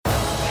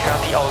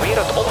die alweer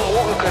het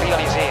onmogelijke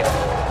realiseren.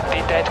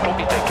 Die tijd klopt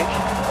niet, denk ik.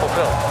 Of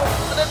wel?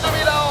 Nel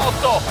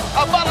 2008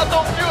 a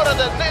Balaton Fjorden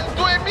nel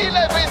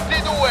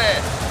 2022.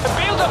 Een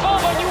beeldenval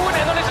van Ewan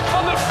en dan is het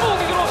Van der Poel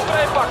die de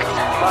hoofdprijs pakt.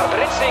 Maar de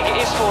ritzege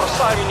is voor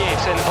Simon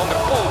Yates en Van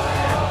der Poel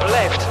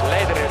blijft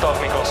leider in het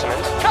algemeen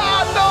klassement.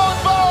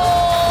 Cannonball!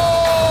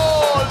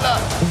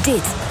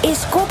 Dit is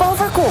Kop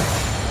Over Kop.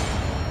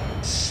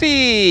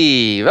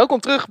 Zie, welkom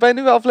terug bij een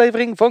nieuwe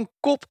aflevering van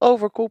Kop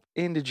Over Kop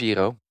in de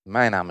Giro.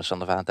 Mijn naam is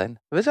Sander Valentijn.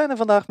 We zijn er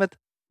vandaag met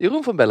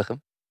Jeroen van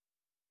Bellegem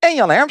en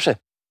Jan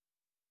Hermsen.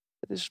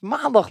 Het is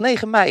maandag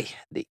 9 mei,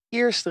 de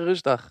eerste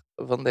rustdag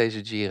van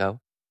deze Giro.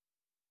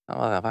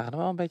 Nou, we waren er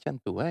wel een beetje aan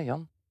toe, hè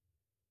Jan?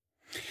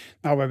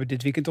 Nou, we hebben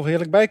dit weekend toch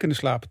heerlijk bij kunnen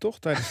slapen, toch?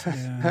 Tijdens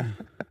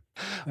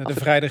de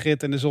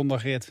vrijdagrit en de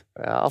zondagrit.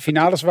 Ja, De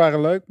finales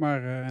waren leuk,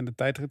 maar en de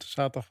tijdrit van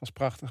zaterdag was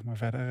prachtig. Maar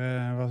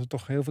verder was het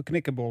toch heel veel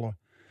knikkenbollen.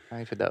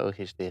 Even de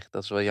oogjes dicht,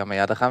 dat is wel jammer.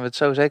 Ja, daar gaan we het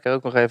zo zeker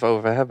ook nog even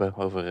over hebben.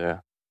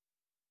 Over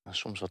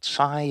soms wat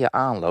saaie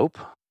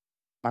aanloop.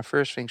 Maar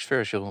first things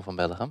first, Jeroen van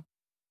Bellegem.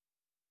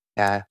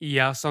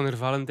 Ja, Sander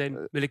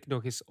Valentijn, wil ik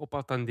nog eens op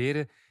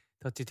attenderen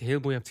dat je het heel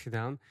mooi hebt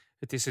gedaan.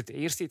 Het is het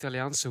eerste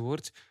Italiaanse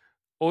woord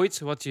ooit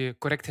wat je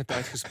correct hebt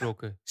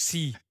uitgesproken.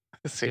 Si.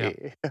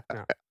 Zie.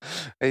 Ja.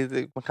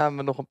 We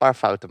gaan nog een paar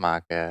fouten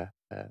maken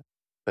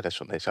de rest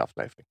van deze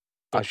aflevering.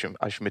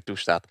 Als je me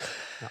toestaat.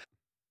 Ja.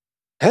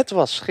 Het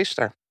was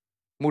gisteren,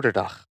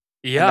 moederdag.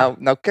 Ja,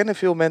 Nou kennen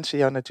veel mensen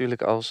jou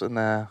natuurlijk als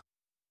een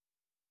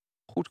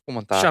goed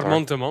commentator.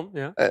 charmante man.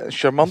 Ja.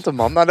 Charmante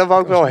man. Nou, dan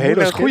wou ik wel een hele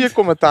moederskind. goede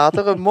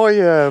commentator. Een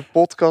mooie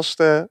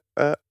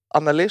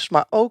podcast-analyst.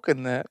 Maar ook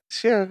een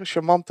zeer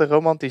charmante,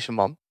 romantische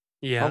man.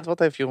 Ja. Want wat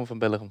heeft Jeroen van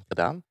Bellegem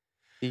gedaan?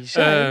 Die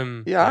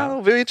zei...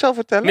 Ja. Wil je het zelf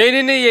vertellen?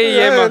 Nee,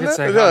 jij mag het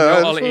zeggen. Ja, Wel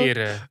dat alle is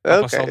wel- eer, papa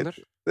Oké.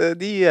 Sander.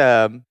 Die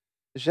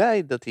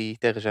zei dat hij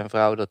tegen zijn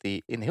vrouw dat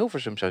hij in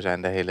Hilversum zou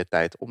zijn de hele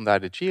tijd om daar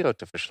de Giro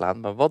te verslaan.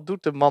 Maar wat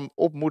doet de man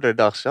op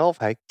moederdag zelf?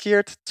 Hij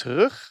keert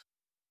terug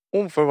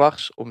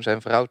onverwachts om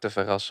zijn vrouw te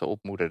verrassen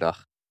op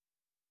moederdag.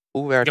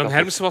 Hoe werd Jan dat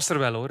Hermsen was er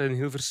wel hoor, in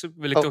Hilversum,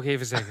 wil ik Oh. toch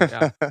even zeggen.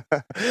 Ja.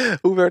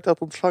 Hoe werd dat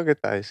ontvangen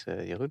thuis,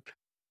 Jeroen?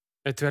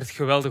 Het werd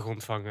geweldig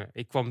ontvangen.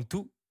 Ik kwam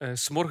toe,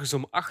 's morgens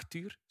om 8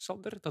 uur,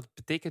 Sander. Dat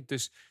betekent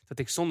dus dat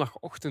ik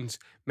zondagochtend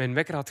mijn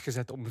wekker had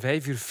gezet om 5:40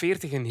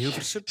 in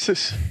Hilversum.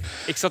 Jezus.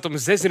 Ik zat om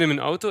 6 uur in mijn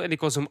auto en ik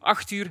was om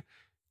 8 uur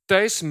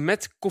thuis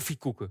met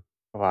koffiekoeken.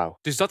 Wauw.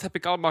 Dus dat heb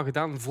ik allemaal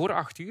gedaan voor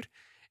 8 uur.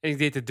 En ik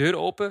deed de deur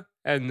open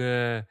en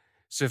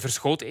ze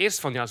verschoot eerst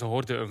van, ja, ze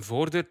hoorde een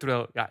voordeur.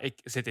 Terwijl, ja, ik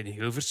zit in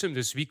Hilversum,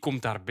 dus wie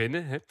komt daar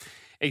binnen? Hè?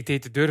 Ik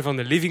deed de deur van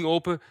de living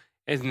open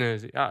en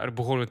er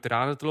begonnen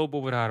tranen te lopen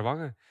over haar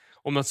wangen.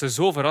 Omdat ze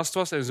zo verrast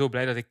was en zo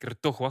blij dat ik er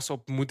toch was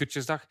op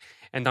Moedertjesdag.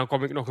 En dan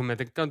kwam ik nog met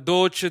een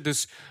cadeautje.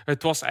 Dus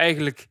het was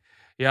eigenlijk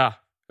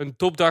een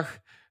topdag.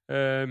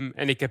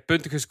 En ik heb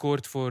punten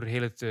gescoord voor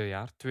heel het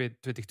jaar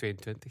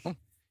 2022.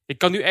 Ik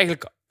kan nu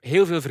eigenlijk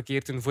heel veel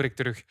verkeerd doen voor ik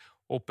terug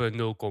op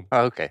 0 kom.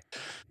 Oké.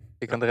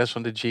 Ik kan de rest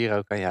van de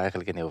Giro kan je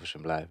eigenlijk in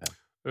Hilversum blijven.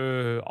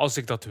 Als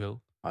ik dat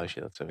wil. Als je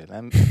dat zou willen.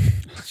 En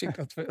Als ik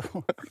dat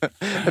wil.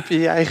 heb je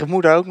je eigen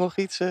moeder ook nog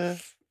iets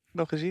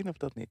nog gezien of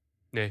dat niet?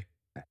 Nee.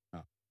 Nee. Oh.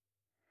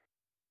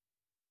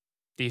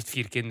 Die heeft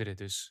 4 kinderen,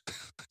 dus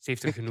ze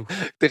heeft er genoeg.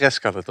 De rest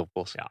kan het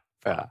oplossen.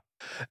 Ja.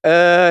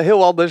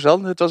 Heel anders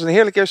dan. Het was een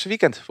heerlijk eerste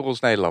weekend voor ons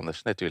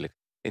Nederlanders natuurlijk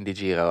in die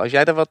Giro. Als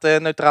jij er wat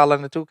neutraler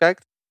naartoe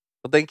kijkt,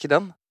 wat denk je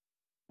dan?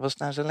 Was het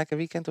nou zo'n lekker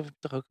weekend of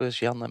toch ook wel eens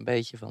Jan een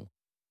beetje van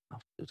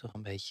af en toe toch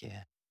een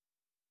beetje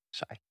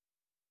saai?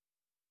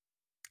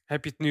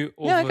 Heb je het nu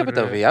over... Ja, ik heb het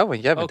over jou,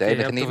 want jij bent Oké, de je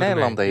enige hebt het over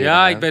niet-Nederlander mij. hier.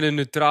 Ja, ik ben een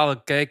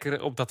neutrale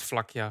kijker op dat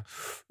vlak, ja.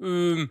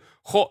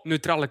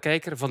 Neutrale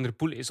kijker. Van der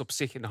Poel is op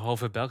zich een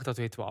halve Belg, dat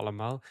weten we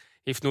allemaal.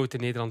 Heeft nooit in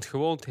Nederland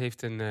gewoond,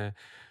 heeft een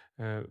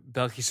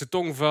Belgische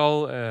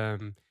tongval.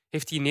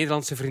 Heeft die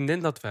Nederlandse vriendin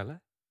dat wel, hè?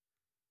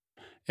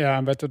 Ja,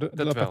 en werd door Dat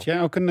de wel. Lapatien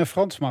ook een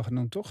Fransman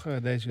genoemd, toch?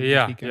 Deze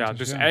Ja, weekend. ja,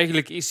 dus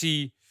eigenlijk is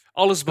hij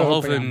alles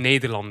behalve een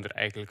Nederlander,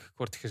 eigenlijk,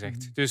 kort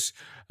gezegd. Dus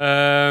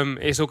hij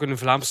is ook een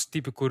Vlaams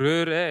type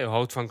coureur. Hè. Hij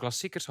houdt van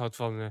klassiekers, houdt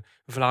van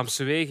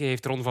Vlaamse wegen.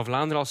 Heeft Ronde van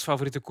Vlaanderen als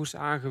favoriete koers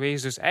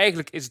aangewezen. Dus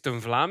eigenlijk is het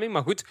een Vlaming.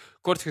 Maar goed,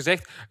 kort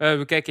gezegd,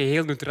 we kijken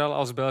heel neutraal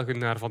als Belgen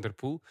naar Van der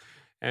Poel.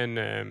 En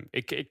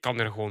ik kan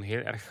er gewoon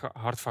heel erg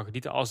hard van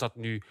genieten. Als dat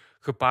nu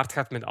gepaard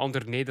gaat met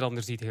andere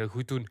Nederlanders die het heel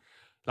goed doen,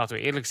 laten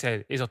we eerlijk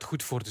zijn, is dat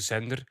goed voor de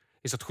zender?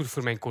 Is dat goed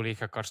voor mijn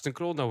collega Karsten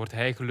Kroon? Dan wordt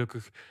hij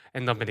gelukkig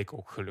en dan ben ik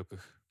ook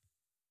gelukkig.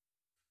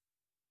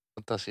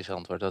 Fantastisch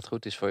antwoord. Dat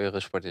goed is voor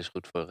Eurosport is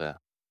goed voor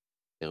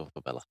Jeroen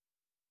van Bellegem.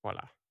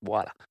 Voilà.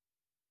 Voilà.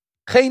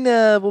 Geen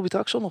Bobby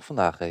Traxel nog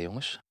vandaag,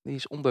 jongens. Die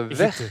is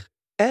onderweg, Egypte.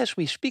 as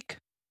we speak,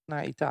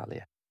 naar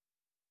Italië.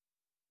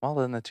 We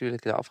hadden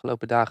natuurlijk de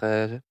afgelopen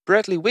dagen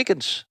Bradley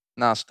Wiggins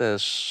naast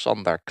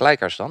Sander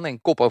Kleikers dan.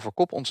 En kop over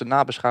kop onze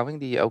nabeschouwing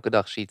die je elke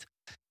dag ziet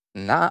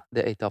na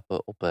de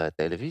etappe op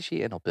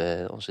televisie en op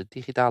onze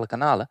digitale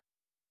kanalen.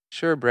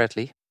 Sir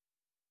Bradley,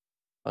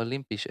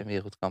 Olympisch en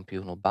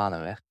wereldkampioen op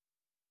banenweg.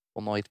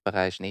 Won nooit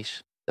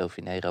Parijs-Nice,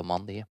 Dauphiné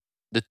Romandie.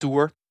 De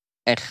Tour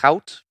en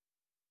goud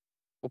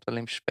op de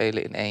Olympische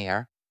Spelen in 1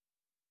 jaar.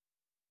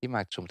 Die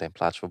maakt zo meteen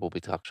plaats voor Bobby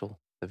Traxel.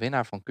 De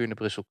winnaar van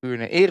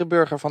Kuurne-Brussel-Kuurne,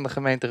 ereburger van de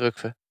gemeente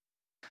Rukve.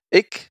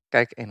 Ik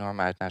kijk enorm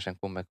uit naar zijn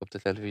comeback op de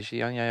televisie.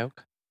 Jan, jij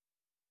ook?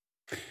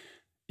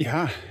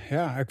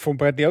 Ja, ik vond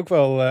Bradley ook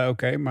wel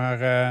oké.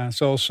 Maar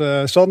zoals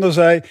Sander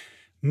zei,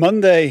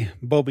 Monday,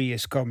 Bobby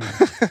is coming.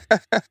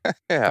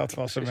 Ja, Dat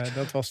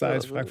was de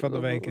uitspraak van de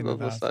week Dat was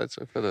inderdaad. de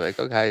uitspraak van de week.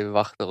 Ook hij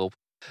wacht erop.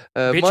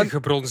 Beetje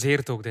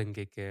gebronzeerd ook, denk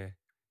ik,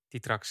 die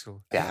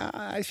Traxel. Ja,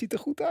 hij ziet er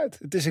goed uit.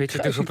 Het is een Beetje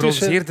de kruising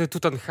gebronzeerde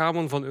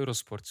Tutankhamon van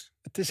Eurosport.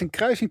 Het is een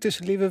kruising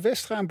tussen Lieve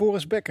Westra en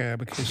Boris Becker,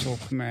 heb ik gisteren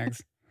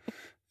opgemerkt.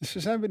 Dus we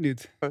zijn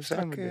benieuwd. We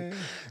zijn benieuwd.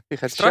 Die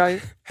gaat Strak shy.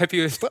 heb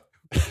je...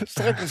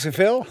 Strak in zijn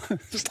vel,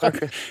 strak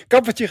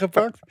kappertje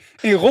gepakt,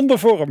 in ronde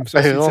vorm,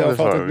 zoals hij het zelf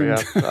altijd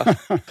noemt. Ja.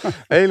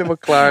 Helemaal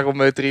klaar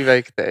om 3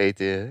 weken te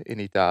eten in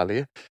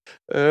Italië.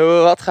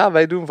 Wat gaan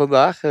wij doen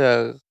vandaag?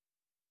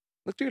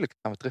 Natuurlijk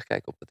gaan we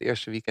terugkijken op het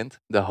eerste weekend.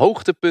 De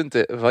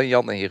hoogtepunten van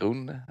Jan en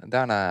Jeroen.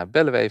 Daarna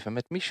bellen we even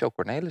met Michel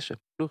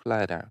Cornelissen,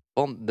 ploegleider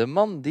van de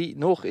man die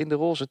nog in de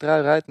roze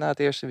trui rijdt na het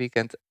eerste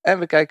weekend. En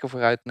we kijken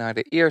vooruit naar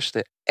de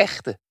eerste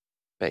echte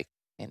week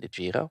in de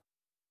Giro.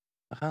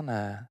 We gaan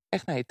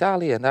echt naar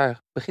Italië en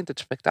daar begint het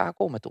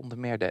spektakel met onder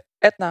meer de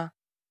Etna,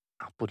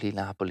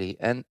 Napoli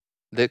en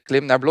de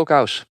klim naar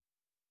Blokhuis.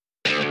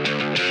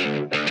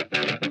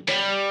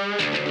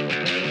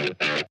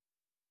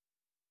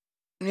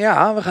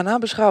 Ja, we gaan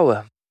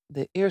nabeschouwen.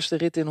 De eerste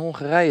rit in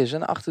Hongarije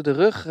zijn achter de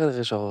rug. Er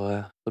is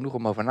al genoeg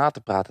om over na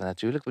te praten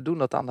natuurlijk. We doen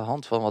dat aan de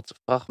hand van wat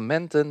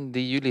fragmenten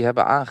die jullie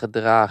hebben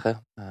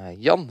aangedragen.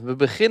 Jan, we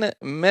beginnen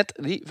met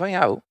die van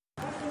jou.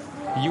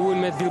 Ewan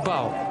met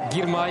Bilbao.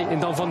 Girmay en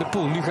dan Van der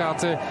Poel. Nu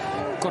gaat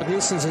Kort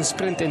Nielsen zijn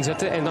sprint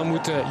inzetten en dan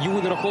moet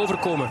Ewan er nog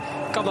overkomen.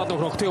 Kan dat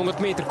nog 200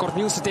 meter. Kort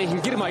Nielsen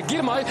tegen Girmay.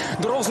 Girmay,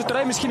 de roze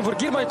trui misschien voor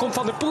Girmay. Komt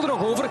Van der Poel er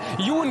nog over.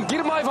 Ewan,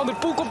 Girmay, Van der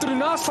Poel komt er nu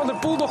naast. Van der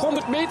Poel nog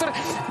 100 meter.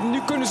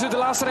 Nu kunnen ze de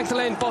laatste rechte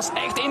lijn pas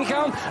echt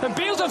ingaan. Een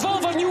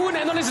beeldenval van Ewan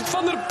en dan is het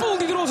Van der Poel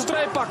die de roze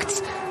trui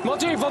pakt.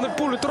 Mathieu Van der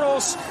Poel het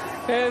roos.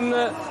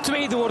 En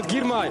tweede wordt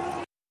Girmay.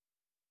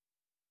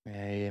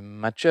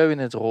 Mathieu in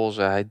het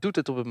roze. Hij doet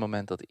het op het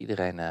moment dat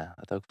iedereen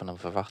het ook van hem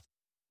verwacht.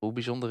 Hoe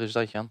bijzonder is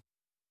dat, Jan?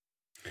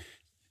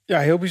 Ja,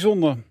 heel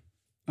bijzonder.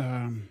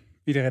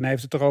 Iedereen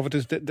heeft het erover.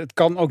 Dus het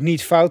kan ook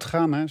niet fout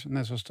gaan. Hè?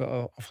 Net zoals de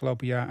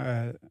afgelopen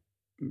jaar,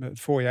 het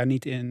voorjaar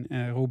niet in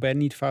Roubaix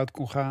niet fout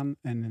kon gaan.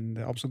 En in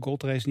de Amstel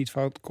Gold Race niet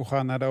fout kon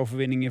gaan na de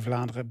overwinning in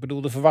Vlaanderen. Ik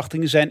bedoel, de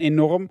verwachtingen zijn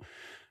enorm.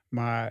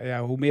 Maar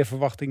ja, hoe meer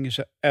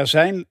verwachtingen er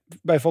zijn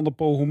bij Van der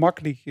Poel, hoe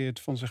makkelijk je het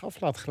van zich af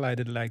laat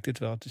glijden, lijkt dit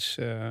wel. Het is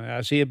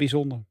zeer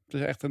bijzonder. Het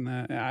is echt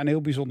een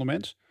heel bijzonder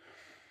mens.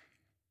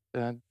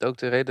 Ook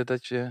de reden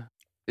dat je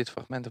dit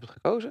fragment hebt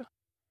gekozen?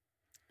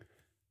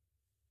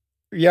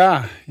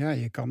 Ja,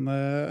 je kan...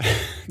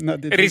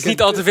 Er is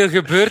niet al te veel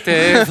gebeurd, hè?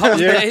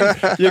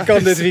 Je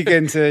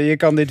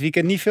kan dit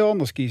weekend niet veel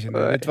anders kiezen.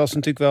 Nee. Het was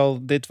natuurlijk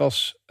wel... Dit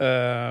was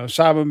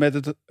samen met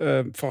het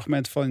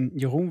fragment van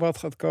Jeroen wat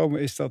gaat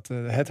komen, is dat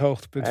het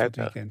hoogtepunt van het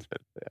weekend.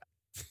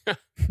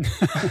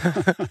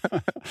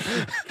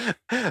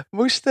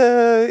 Moest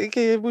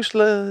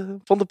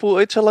Van der Poel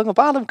ooit zo lang op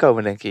adem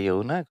komen, denk je,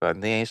 Jeroen? Ik wou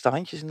niet eens de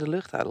handjes in de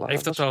lucht uit. Hij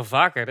heeft dat wel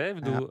vaker, hè? Ik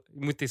bedoel,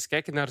 je moet eens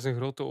kijken naar zijn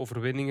grote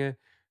overwinningen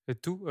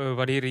toe.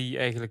 Wanneer hij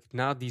eigenlijk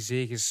na die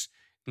zeges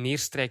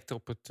neerstrijkt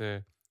op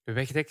het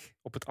wegdek,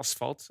 op het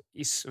asfalt,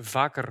 is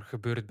vaker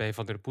gebeurd bij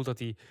Van der Poel dat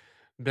hij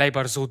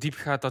blijkbaar zo diep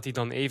gaat dat hij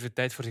dan even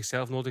tijd voor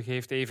zichzelf nodig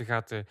heeft, even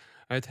gaat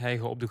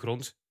uithijgen op de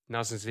grond.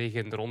 Na zijn zege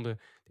in de ronde.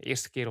 De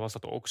eerste keer was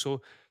dat ook zo.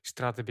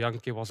 Strade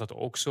Bianche was dat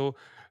ook zo.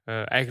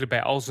 Eigenlijk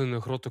bij al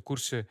zijn grote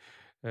koersen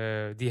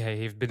die hij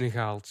heeft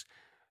binnengehaald,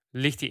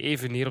 ligt hij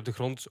even neer op de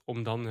grond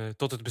om dan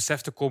tot het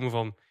besef te komen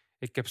van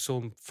ik heb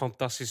zo'n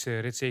fantastische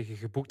ritzege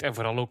geboekt. En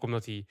vooral ook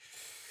omdat hij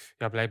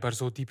blijkbaar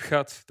zo diep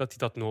gaat dat hij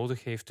dat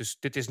nodig heeft. Dus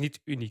dit is niet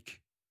uniek,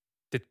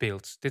 dit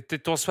beeld.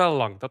 Dit was wel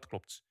lang, dat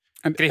klopt.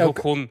 En kreeg ook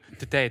gewoon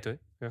de tijd, hè.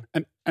 Ja.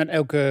 En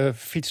elke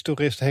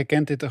fietstoerist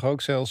herkent dit toch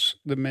ook? Zelfs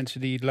de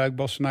mensen die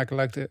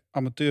Luik-Bastenaken de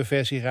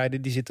amateurversie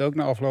rijden, die zitten ook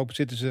na afloop,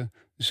 zitten ze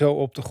zo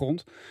op de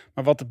grond.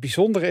 Maar wat het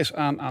bijzondere is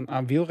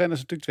aan wielrenners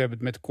natuurlijk, we hebben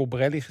het met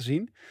Colbrelli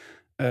gezien.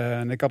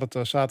 En ik had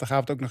het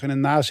zaterdagavond ook nog in een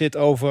nazit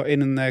over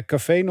in een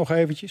café nog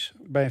eventjes,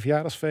 bij een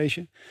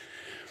verjaardagsfeestje.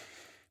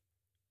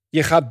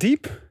 Je gaat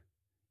diep,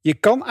 je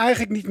kan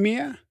eigenlijk niet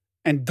meer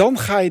en dan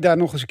ga je daar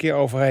nog eens een keer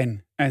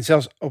overheen. En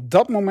zelfs op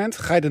dat moment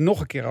ga je er nog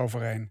een keer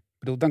overheen.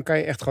 Ik bedoel, dan kan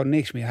je echt gewoon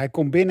niks meer. Hij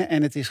komt binnen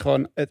en het is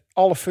gewoon,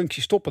 alle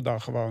functies stoppen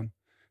dan gewoon.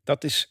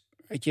 Dat is,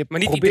 weet je, maar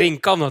niet iedereen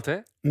kan dat, hè?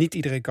 Niet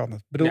iedereen kan het.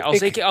 Ik bedoel,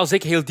 nee, als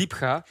ik heel diep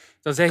ga,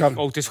 dan zeg ik,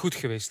 het is goed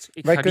geweest.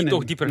 Ik ga niet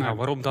nog dieper gaan.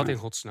 Waarom dat in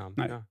godsnaam?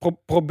 Nee. Ja.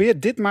 Probeer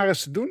dit maar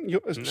eens te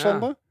doen,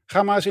 Sander.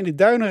 Ga maar eens in die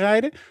duinen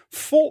rijden.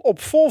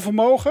 Vol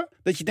vermogen.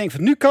 Dat je denkt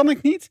van, nu kan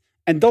ik niet.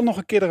 En dan nog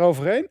een keer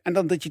eroverheen. En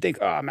dan dat je denkt,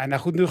 nou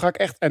goed, nu ga ik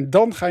echt. En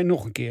dan ga je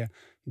nog een keer.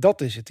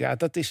 Dat is het, ja.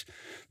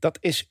 Dat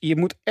is, je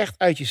moet echt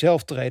uit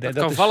jezelf treden.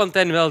 Dat kan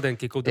Valentijn wel,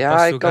 denk ik, op de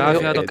Ja, ik kan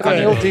Pastogavia. heel, ik kan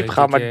heel diep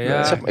gaan, maar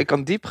zeg maar, ik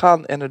kan diep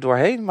gaan en er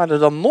doorheen, maar er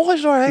dan nog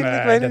eens doorheen. Nee,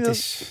 Ik weet dat niet,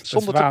 is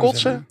zonder te waanzin,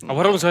 kotsen. hè. Maar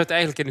waarom zou je het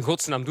eigenlijk in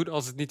godsnaam doen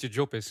als het niet je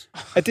job is?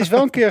 Het is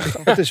wel een keer,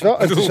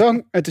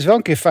 het is wel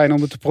een keer fijn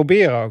om het te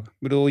proberen ook. Ik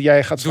bedoel,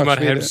 jij gaat Doe straks maar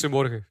weer... Hermsen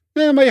morgen.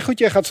 Nee, maar goed,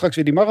 jij gaat straks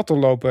weer die marathon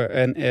lopen.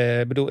 En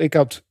ik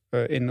had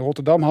in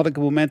Rotterdam had ik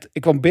een moment,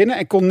 ik kwam binnen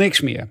en kon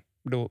niks meer.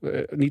 Ik bedoel,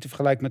 niet te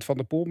vergelijken met Van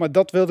der Poel, maar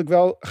dat wilde ik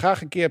wel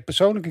graag een keer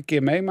persoonlijk een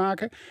keer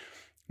meemaken.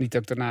 Niet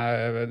dat ik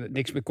daarna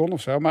niks meer kon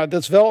of zo, maar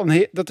dat is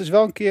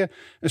wel een keer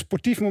een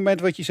sportief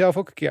moment wat je zelf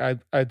ook een keer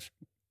uit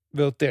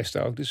wilt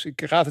testen ook. Dus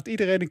ik raad het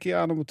iedereen een keer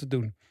aan om het te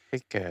doen.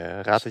 Ik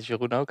raad het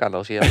Jeroen ook aan.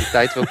 Als hij aan die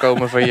tijd wil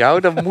komen van jou,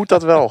 dan moet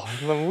dat wel.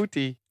 Dan moet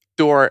hij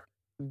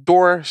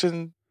door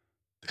zijn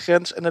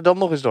grens en er dan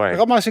nog eens doorheen.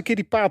 Ram maar eens een keer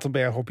die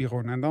Paterberg op,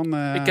 Jeroen. En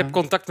dan, Ik heb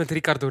contact met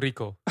Ricardo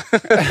Rico.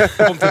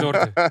 Komt in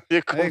orde. Je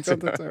Nee, komt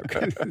ik had het ook.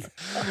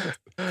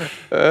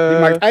 Eh, Die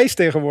maakt ijs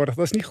tegenwoordig.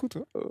 Dat is niet goed,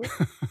 hoor.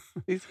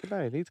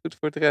 niet goed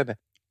voor het rennen.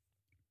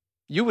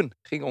 Ewan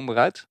ging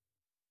onderuit.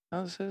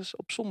 Nou, dus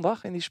op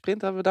zondag in die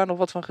sprint hebben we daar nog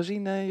wat van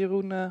gezien,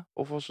 Jeroen?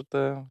 Of was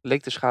het,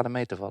 leek de schade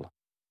mee te vallen?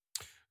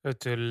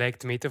 Het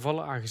lijkt mee te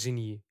vallen, aangezien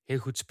hij heel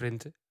goed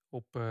sprintte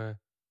op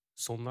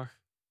zondag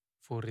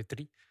voor rit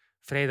 3.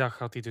 Vrijdag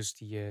had hij dus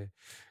die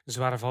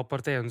zware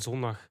valpartij en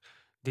zondag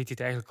deed hij het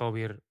eigenlijk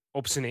alweer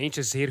op zijn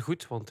eentje zeer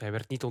goed, want hij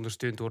werd niet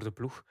ondersteund door de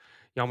ploeg.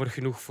 Jammer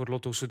genoeg voor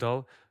Lotto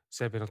Soudal.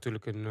 Ze hebben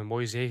natuurlijk een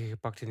mooie zege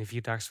gepakt in de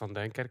Vierdaagse van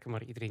Duinkerken,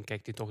 maar iedereen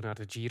kijkt nu toch naar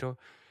de Giro.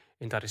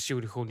 En daar is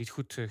Ewan gewoon niet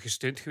goed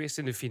gesteund geweest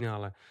in de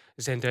finale.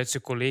 Zijn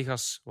Duitse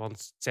collega's, want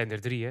het zijn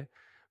er 3, hè.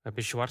 We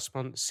hebben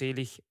Schwarzman,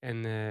 Selig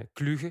en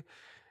Kluge.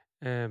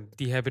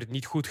 Die hebben het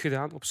niet goed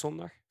gedaan op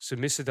zondag. Ze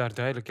missen daar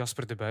duidelijk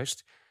Jasper de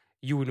Buist.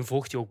 Ewan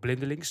volgt die ook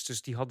blindelings,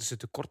 dus die hadden ze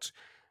tekort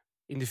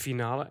in de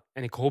finale.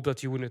 En ik hoop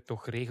dat Ewan het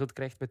nog geregeld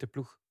krijgt met de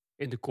ploeg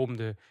in de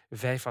komende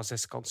 5 à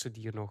 6 kansen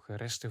die er nog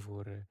resten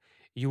voor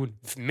Ewan.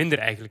 Minder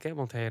eigenlijk, hè,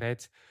 want hij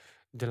rijdt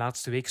de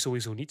laatste week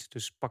sowieso niet.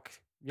 Dus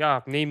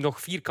neem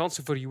nog 4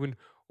 kansen voor Ewan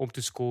om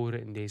te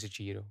scoren in deze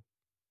Giro.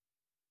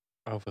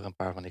 Over een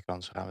paar van die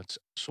kansen gaan we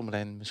het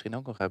zometeen misschien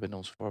ook nog hebben in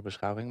onze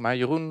voorbeschouwing. Maar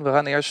Jeroen, we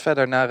gaan eerst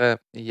verder naar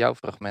jouw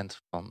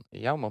fragment van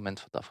jouw moment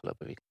van het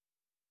afgelopen week.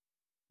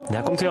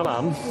 Daar komt hij al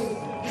aan.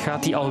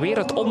 Gaat hij alweer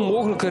het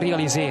onmogelijke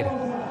realiseren?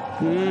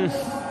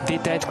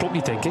 Die tijd klopt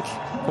niet, denk ik.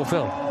 Of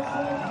wel?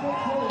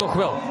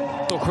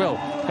 Toch wel.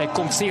 Hij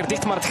komt zeer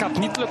dicht, maar het gaat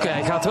niet lukken.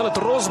 Hij gaat wel het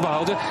roos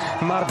behouden.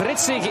 Maar de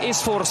ritzege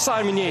is voor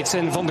Simon Yates.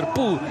 En Van der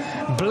Poel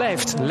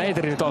blijft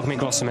leider in het algemeen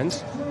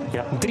klassement.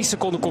 Ja. 3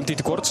 seconden komt hij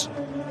tekort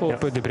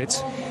op de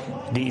Brit.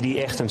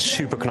 Die echt een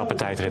superknappe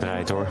tijdrit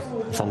rijdt, hoor.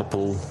 Van der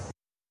Poel.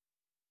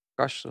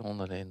 Karsten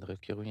onder de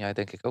indruk. Jeroen, jij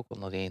denk ik ook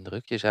onder de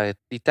indruk. Je zei,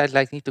 die tijd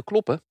lijkt niet te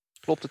kloppen.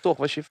 Klopt het toch?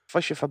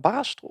 Was je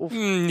verbaasd? Of?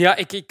 Ja,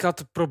 ik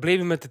had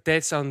problemen met de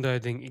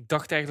tijdsaanduiding. Ik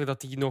dacht eigenlijk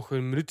dat hij nog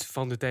een minuut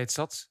van de tijd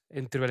zat.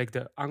 En terwijl ik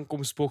de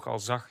aankomstboog al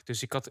zag.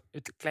 Dus ik had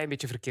het een klein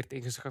beetje verkeerd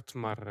ingeschat.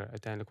 Maar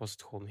uiteindelijk was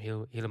het gewoon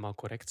helemaal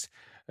correct.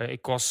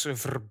 Ik was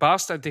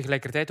verbaasd en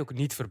tegelijkertijd ook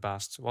niet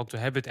verbaasd. Want we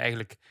hebben het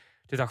eigenlijk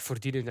de dag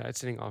voordien in de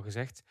uitzending al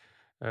gezegd.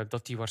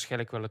 Dat hij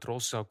waarschijnlijk wel het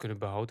roos zou kunnen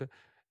behouden.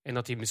 En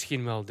dat hij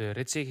misschien wel de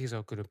ritzege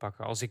zou kunnen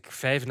pakken. Als ik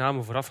 5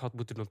 namen vooraf had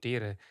moeten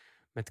noteren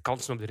met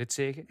kansen op de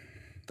ritzege,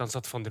 dan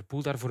zat Van der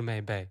Poel daar voor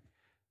mij bij.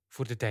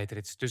 Voor de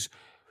tijdrit. Dus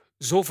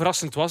zo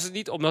verrassend was het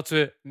niet, omdat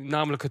we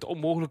namelijk het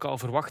onmogelijke al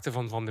verwachten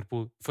van Van der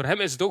Poel. Voor hem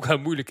is het ook wel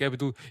moeilijk. Hè? Ik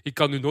bedoel, je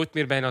kan nu nooit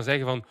meer bijna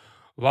zeggen van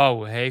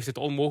wauw, hij heeft het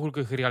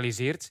onmogelijke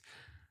gerealiseerd.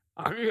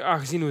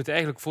 Aangezien we het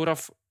eigenlijk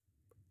vooraf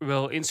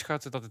wel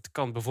inschatten dat het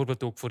kan.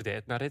 Bijvoorbeeld ook voor de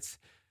Etna-rit.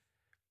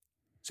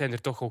 Zijn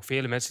er toch ook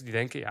vele mensen die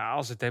denken, ja,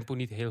 als het tempo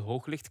niet heel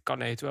hoog ligt, kan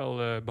hij het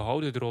wel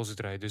behouden, de roze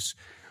trui. Dus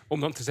om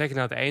dan te zeggen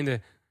aan het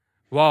einde,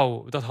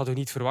 wauw, dat hadden we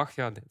niet verwacht,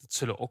 ja, dat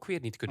zullen we ook weer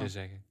niet kunnen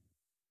zeggen.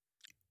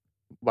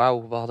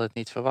 Wauw, we hadden het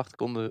niet verwacht.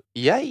 Konden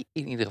jij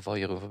in ieder geval,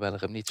 Jeroen van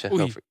Bellegem, niet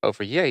zeggen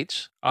over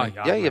Yates?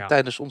 Jij hebt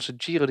tijdens onze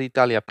Giro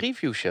d'Italia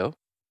preview show,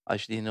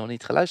 als je die nog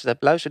niet geluisterd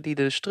hebt, luister die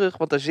dus terug,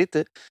 want daar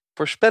zitten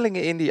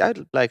voorspellingen in die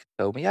uit blijken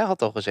te komen. Jij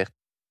had al gezegd,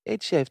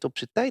 Yates heeft op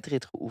zijn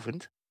tijdrit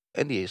geoefend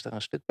en die is daar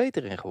een stuk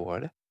beter in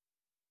geworden.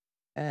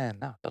 En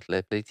nou, dat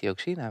liet hij ook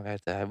zien.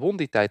 Hij won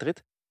die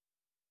tijdrit.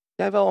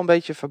 Jij wel een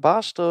beetje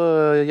verbaasd,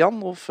 Jan?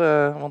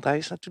 Want hij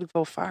is natuurlijk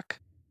wel vaak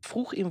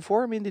vroeg in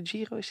vorm in de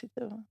Giro. Is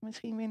dit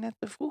misschien weer net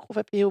te vroeg? Of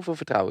heb je heel veel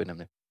vertrouwen in hem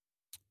nu?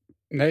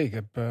 Nee, ik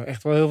heb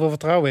echt wel heel veel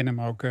vertrouwen in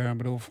hem ook.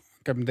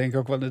 Ik heb hem denk ik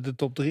ook wel in de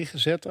top 3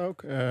 gezet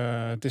ook.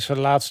 Het is zijn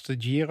laatste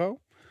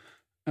Giro.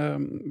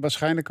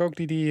 Waarschijnlijk ook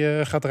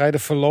die gaat rijden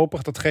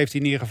voorlopig. Dat geeft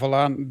hij in ieder geval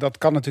aan. Dat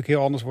kan natuurlijk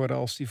heel anders worden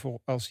als hij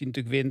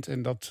natuurlijk wint.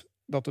 En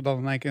dat er dan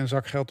in één keer een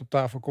zak geld op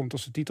tafel komt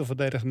als de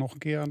titelverdediger nog een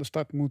keer aan de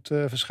start moet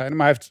verschijnen.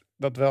 Maar hij heeft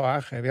dat wel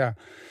aangegeven, ja.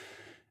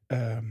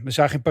 We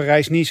zagen in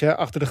Parijs-Nice,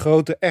 achter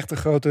de echte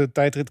grote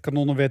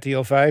tijdritkanonnen werd hij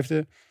al 5e.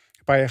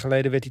 Een paar jaar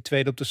geleden werd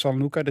hij 2e op de San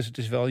Luca. Dus het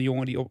is wel een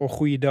jongen die op een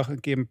goede dag een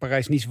keer in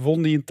Parijs-Nice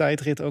won die een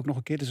tijdrit ook nog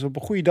een keer. Dus op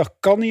een goede dag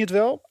kan hij het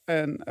wel.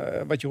 En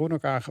wat Jeroen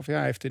ook aangaf, ja,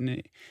 hij heeft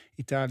in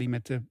Italië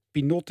met de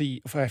Pinotti,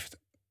 of hij heeft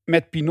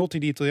met Pinotti,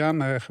 die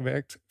Italiaan,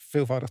 gewerkt.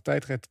 Veelvoudig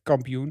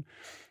tijdritkampioen.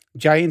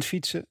 Giant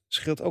fietsen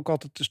scheelt ook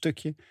altijd een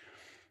stukje.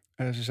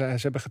 Ze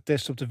hebben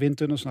getest op de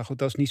windtunnels. Nou goed,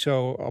 dat is niet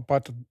zo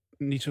apart,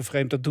 niet zo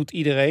vreemd. Dat doet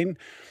iedereen.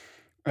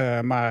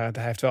 Maar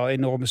hij heeft wel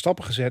enorme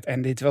stappen gezet.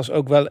 En dit was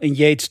ook wel een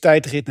Yates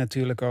tijdrit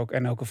natuurlijk ook.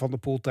 En ook een Van der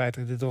Poel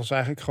tijdrit. Dit was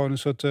eigenlijk gewoon een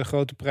soort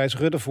grote prijs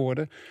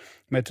Ruddervoorde.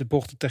 Met de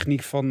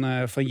bochtentechniek van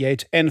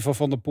Yates en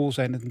van der Poel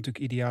zijn het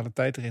natuurlijk ideale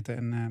tijdritten.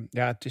 En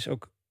het is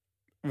ook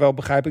wel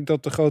begrijpelijk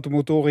dat de grote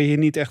motoren hier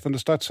niet echt aan de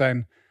start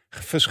zijn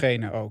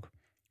verschenen ook.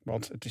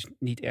 Want het is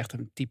niet echt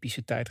een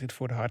typische tijdrit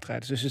voor de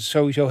hardrijders. Dus het is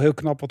sowieso heel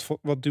knap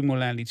wat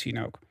Dumoulin liet zien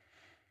ook.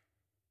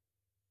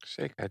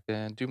 Zeker,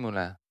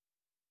 Dumoulin.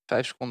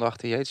 5 seconden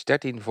achter Yates,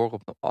 13 voor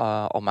op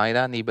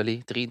Almeida,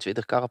 Nibali,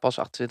 23 Carapaz,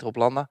 28 op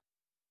Landa.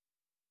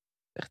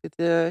 Zegt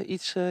dit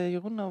iets,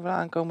 Jeroen, over de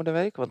aankomende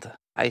week? Want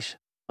hij is,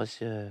 als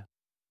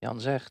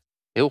Jan zegt,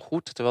 heel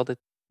goed. Terwijl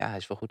hij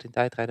is wel goed in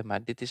tijdrijden,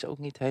 maar dit is ook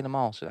niet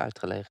helemaal zijn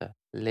uitgelegen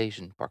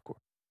lezen parcours.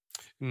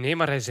 Nee,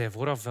 maar hij zei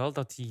vooraf wel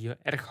dat hij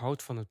erg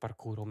houdt van het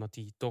parcours. Omdat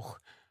hij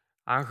toch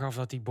aangaf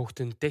dat die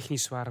bochten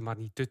technisch waren, maar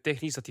niet te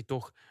technisch. Dat hij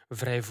toch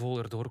vrij vol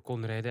erdoor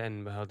kon rijden.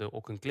 En we hadden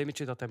ook een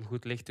klimmetje dat hem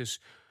goed ligt.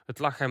 Dus het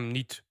lag hem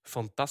niet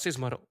fantastisch,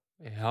 maar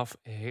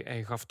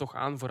hij gaf toch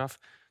aan vooraf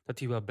dat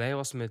hij wel blij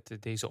was met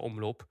deze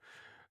omloop.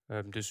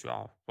 Dus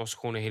ja, het was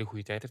gewoon een hele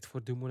goede tijdrit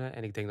voor Dumoulin.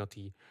 En ik denk dat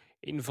hij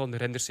een van de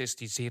renners is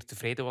die zeer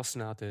tevreden was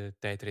na de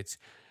tijdrit.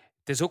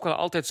 Het is ook wel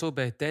altijd zo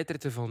bij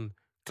tijdritten van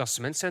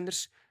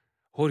klassementsrenners.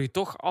 Hoor je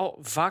toch al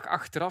vaak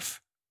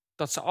achteraf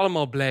dat ze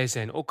allemaal blij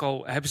zijn. Ook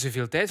al hebben ze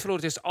veel tijd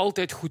verloren, het is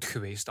altijd goed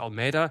geweest.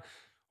 Almeida,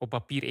 op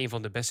papier een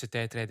van de beste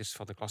tijdrijders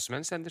van de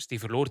klassementsrenners, die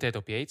verloor tijd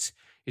op Yates.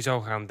 Je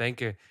zou gaan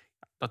denken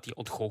dat hij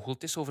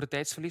ontgoocheld is over het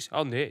tijdsverlies.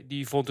 Nee,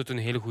 die vond het een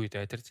hele goede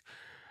tijdrit.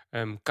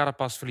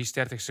 Carapaz verliest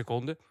 30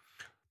 seconden.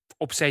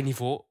 Op zijn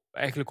niveau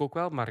eigenlijk ook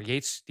wel, maar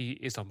Yates die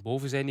is dan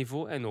boven zijn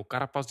niveau. En ook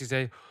Carapaz die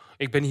zei,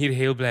 ik ben hier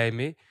heel blij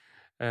mee.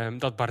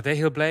 Dat Bardet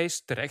heel blij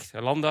is, terecht.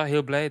 Landa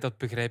heel blij, dat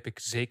begrijp ik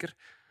zeker.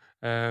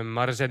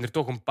 Maar er zijn er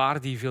toch een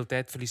paar die veel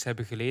tijdverlies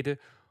hebben geleden,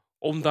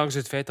 ondanks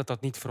het feit dat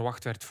dat niet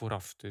verwacht werd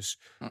vooraf. Dus,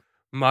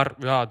 maar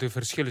ja, de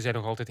verschillen zijn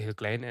nog altijd heel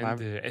klein. En maar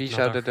wie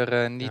zouden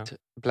er niet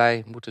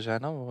blij moeten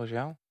zijn dan, volgens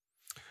jou?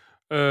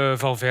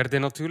 Valverde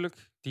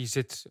natuurlijk. Die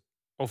zit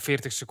op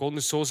 40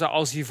 seconden. Sosa,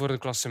 als hij voor een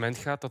klassement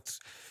gaat, dat...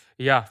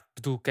 Ja,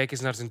 bedoel, kijk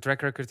eens naar zijn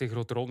track record in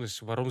grote rondes.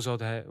 Waarom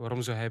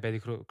zou hij bij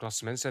de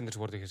klassementsrenners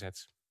worden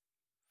gezet?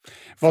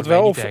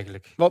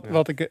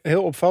 Wat ik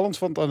heel opvallend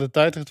vond aan de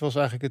tijdrit was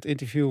eigenlijk het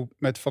interview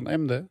met Van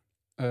Emden.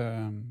 Ik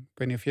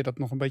weet niet of je dat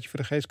nog een beetje voor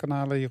de geest kan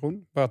halen,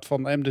 Jeroen. Wat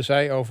Van Emden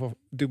zei over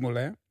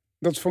Dumoulin.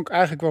 Dat vond ik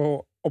eigenlijk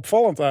wel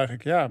opvallend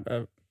eigenlijk. Ja,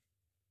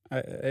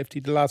 heeft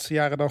hij de laatste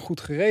jaren dan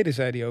goed gereden,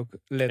 zei hij ook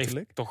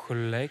letterlijk. Heeft toch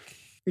gelijk.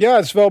 Ja,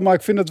 het is wel, maar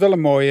ik vind het wel een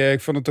mooie.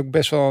 Ik vond het ook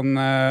best wel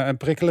een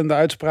prikkelende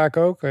uitspraak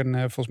ook. En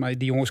volgens mij,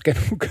 die jongens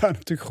kennen elkaar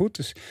natuurlijk goed.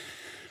 Dus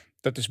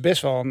dat is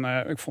best wel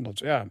ik vond het,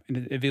 ja, in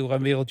het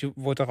wielrenwereldje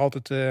wordt er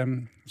altijd,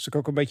 is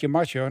ook een beetje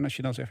macho. En als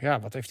je dan zegt, ja,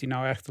 wat heeft hij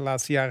nou echt de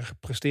laatste jaren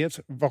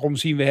gepresteerd? Waarom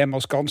zien we hem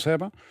als kans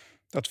hebben?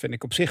 Dat vind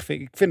ik op zich,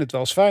 ik vind het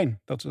wel eens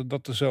fijn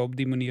dat er zo op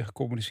die manier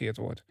gecommuniceerd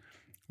wordt.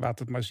 Laat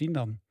het maar zien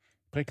dan.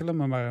 Prikkelen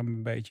me maar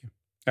een beetje.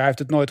 Ja, hij heeft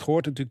het nooit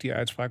gehoord natuurlijk, die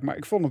uitspraak. Maar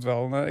ik vond het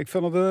wel, ik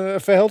vond het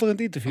een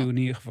verhelderend interview in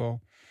ieder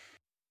geval.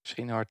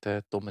 Misschien hoort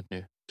Tom het nu,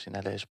 als hij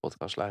naar deze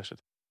podcast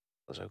luistert.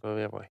 Dat is ook wel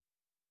weer mooi.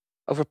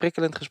 Over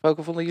prikkelend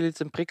gesproken, vonden jullie het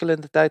een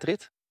prikkelende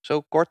tijdrit?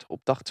 Zo kort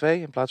op dag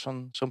 2, in plaats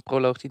van zo'n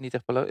proloog die niet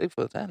echt proloog. Ik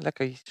vond het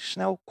lekker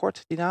snel,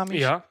 kort,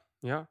 dynamisch.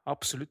 Ja,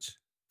 absoluut.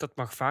 Dat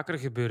mag vaker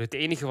gebeuren. Het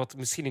enige wat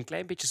misschien een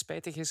klein beetje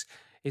spijtig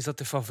is dat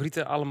de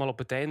favorieten allemaal op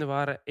het einde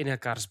waren in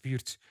elkaars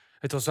buurt.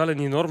 Het was wel een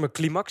enorme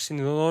climax, een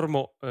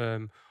enorme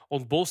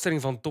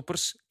ontbolstering van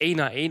toppers. 1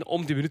 na 1,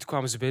 om die minuut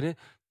kwamen ze binnen.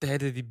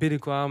 Tijden die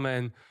binnenkwamen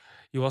en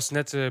je was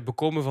net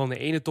bekomen van de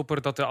ene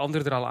topper dat de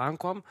andere er al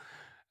aankwam.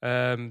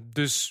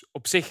 Dus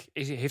op zich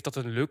heeft dat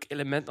een leuk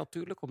element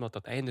natuurlijk, omdat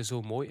dat einde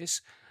zo mooi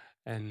is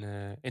en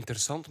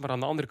interessant. Maar aan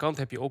de andere kant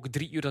heb je ook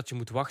 3 uur dat je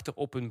moet wachten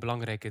op een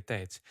belangrijke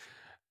tijd.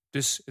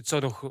 Dus het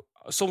zou nog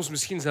soms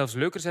misschien zelfs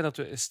leuker zijn dat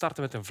we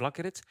starten met een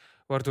vlakke rit,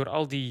 waardoor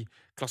al die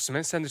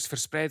klassementsrenners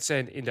verspreid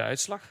zijn in de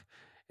uitslag.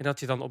 En dat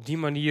je dan op die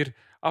manier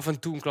af en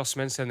toe een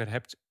klassementsrenner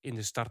hebt in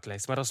de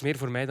startlijst. Maar dat is meer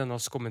voor mij dan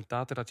als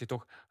commentator, dat je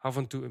toch af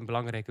en toe een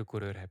belangrijke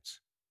coureur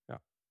hebt.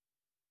 Ja.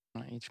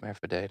 Iets meer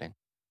verdeling.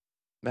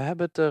 We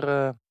hebben het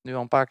er nu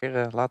al een paar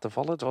keer laten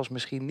vallen. Het was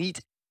misschien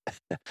niet,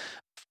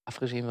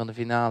 afgezien van de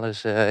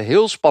finales,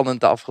 heel spannend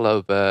de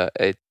afgelopen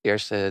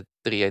eerste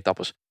 3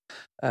 etappes.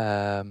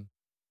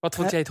 Wat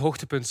vond jij het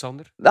hoogtepunt,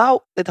 Sander?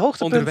 Nou, het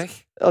hoogtepunt,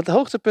 onderweg? Het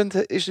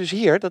hoogtepunt is dus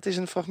hier. Dat is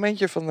een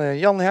fragmentje van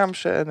Jan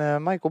Hermsen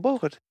en Michael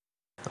Bogert.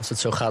 Als het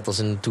zo gaat als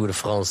in de Tour de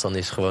France, dan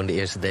is gewoon de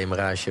eerste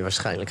demarrage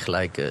waarschijnlijk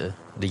gelijk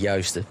de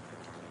juiste.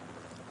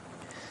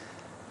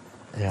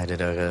 Rijden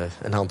er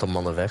een aantal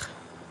mannen weg.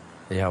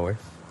 Ja hoor.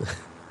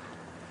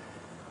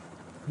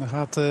 Dan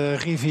gaat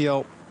Rivi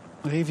al.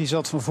 Rivi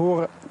zat van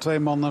voren. 2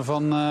 mannen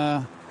van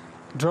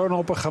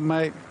Dronehopper gaan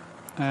mee.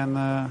 En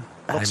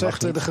wat mag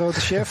zegt niet. de grote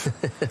chef?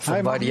 Van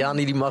Hij mag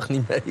Bardiani die mag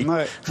niet mee.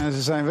 Nee, en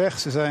ze zijn weg.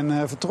 Ze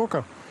zijn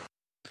vertrokken.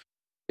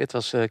 Dit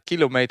was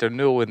kilometer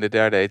 0 in de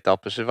derde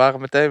etappe. Ze waren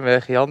meteen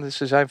weg, Jan. Dus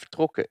ze zijn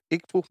vertrokken.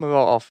 Ik vroeg me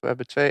wel af. We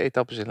hebben 2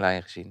 etappes in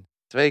lijn gezien.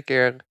 2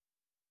 keer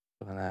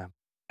een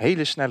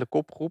hele snelle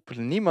kopgroep.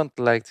 Niemand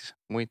lijkt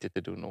moeite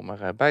te doen om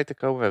erbij te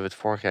komen. We hebben het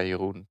vorig jaar,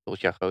 Jeroen,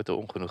 tot jouw grote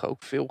ongenoeg,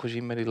 ook veel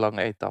gezien met die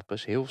lange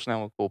etappes. Heel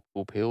snel een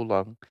kopgroep, heel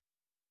lang.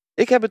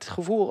 Ik heb het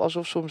gevoel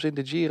alsof soms in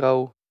de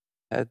Giro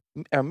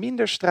er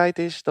minder strijd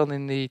is dan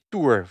in die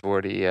Tour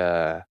voor die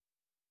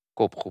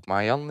kopgroep.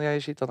 Maar Jan, jij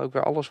ziet dan ook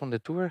weer alles van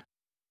de Tour.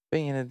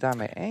 Ben je het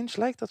daarmee eens?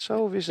 Lijkt dat zo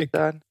of is het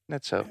daar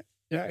net zo?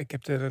 Ja, ik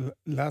heb de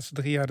laatste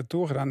 3 jaar de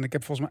Tour gedaan. En ik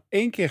heb volgens mij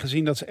 1 keer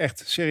gezien dat ze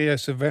echt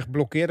serieus de weg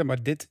blokkeerden.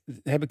 Maar dit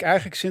heb ik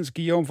eigenlijk sinds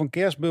Guillaume van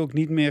Kersbulk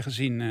niet meer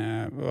gezien,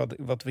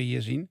 wat we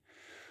hier zien.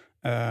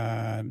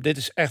 Dit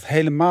is echt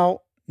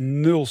helemaal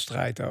 0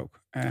 strijd ook.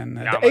 En,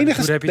 Ja,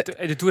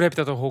 de Tour heb je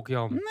dat toch ook,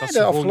 Jan? Nee, dat is de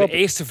gewoon afgelopen- de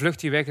eerste vlucht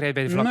die wegrijdt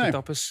bij de vlakke Nee.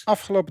 etappes.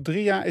 Afgelopen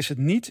 3 jaar is het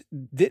niet.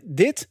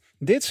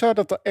 Dit zou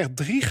dat er echt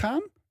 3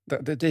 gaan.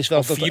 Het is wel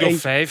Of dat er 4 of één-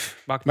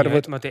 5, maakt Maar niet er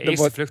uit. Maar de eerste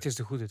wordt- vlucht is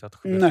de goede. Dat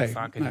gebeurt Nee,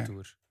 vaak in de nee.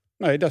 Tour.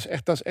 Nee, dat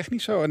is echt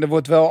niet zo. En er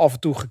wordt wel af en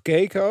toe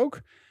gekeken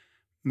ook.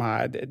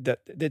 Maar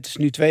dit is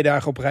nu 2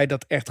 dagen op rij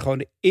dat echt gewoon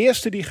de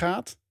eerste die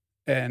gaat.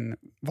 En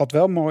wat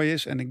wel mooi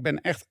is, en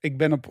ik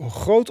ben op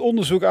groot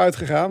onderzoek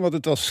uitgegaan, want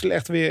het was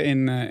slecht weer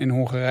in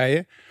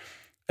Hongarije.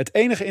 Het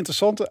enige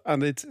interessante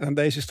aan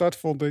deze start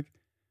vond ik,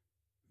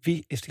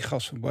 wie is die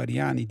gast van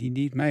Bardiani die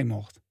niet mee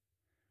mocht?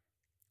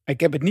 Ik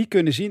heb het niet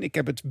kunnen zien. Ik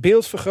heb het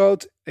beeld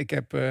vergroot. Ik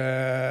heb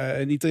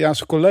een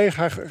Italiaanse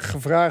collega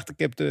gevraagd. Ik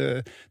heb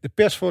de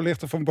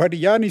persvoorlichter van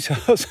Bardiani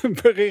zelfs een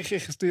berichtje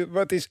gestuurd.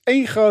 Maar het is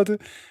één grote.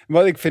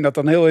 Maar ik vind dat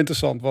dan heel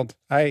interessant. Want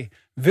hij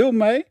wil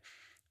mee.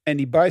 En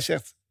die bij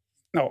zegt,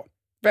 nou,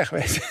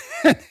 wegwezen.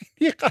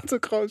 Die gaat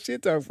ook gewoon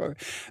zitten. Over.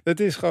 Dat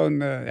is gewoon,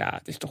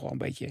 het is toch wel een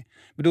beetje...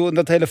 Ik bedoel, in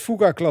dat hele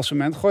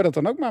Fuga-klassement, gooi dat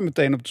dan ook maar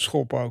meteen op de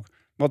schop ook.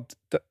 Want,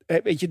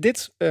 weet je,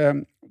 dit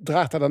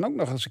draagt daar dan ook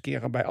nog eens een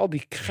keer aan bij. Al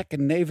die gekke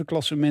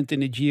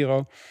nevenklassementen in de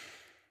Giro.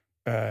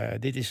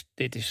 Dit is,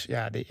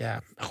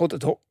 goed,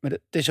 het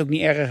is ook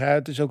niet erg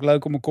uit. Het is ook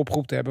leuk om een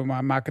kopgroep te hebben,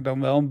 maar maak er dan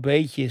wel een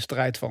beetje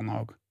strijd van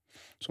ook.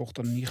 Zorg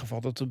dan in ieder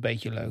geval dat het een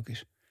beetje leuk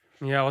is.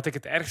 Ja, wat ik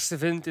het ergste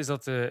vind, is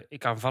dat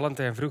ik aan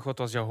Valentijn vroeg wat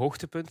was jouw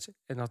hoogtepunt.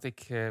 En dat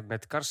ik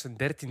met Karsten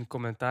 13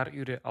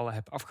 commentaaruren al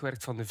heb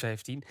afgewerkt van de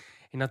 15.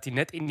 En dat hij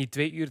net in die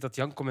 2 uur dat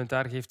Jan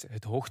commentaar geeft,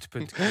 het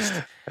hoogtepunt kiest.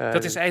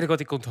 Dat is eigenlijk wat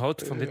ik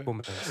onthoud van dit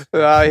moment.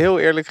 Ja, heel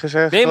eerlijk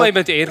gezegd. Nee, maar je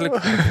bent eerlijk.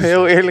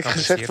 Heel eerlijk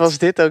gezegd Geapprecieerd. was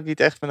dit ook niet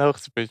echt mijn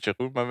hoogtepunt,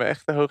 Jeroen. Maar mijn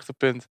echte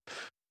hoogtepunt,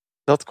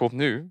 dat komt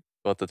nu.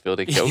 Want dat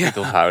wilde ik je ook Ja. niet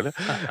onthouden.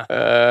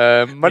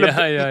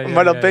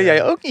 Maar dat ben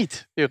jij ook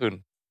niet,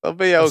 Jeroen. Dat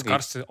ben jij Dat ook is niet.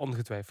 Karsten,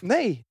 ongetwijfeld.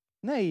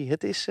 Nee,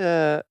 het is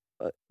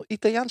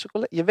Italiaanse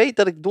collega. Je weet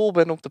dat ik dol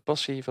ben op de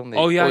passie van die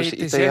Oh ja,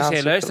 Italiaanse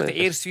jij luistert de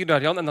collega's. eerste uur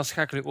naar Jan en dan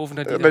schakel ik over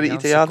naar die Bij de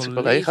Italiaanse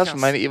collega's.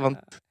 collega's. Want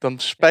dan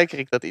spijker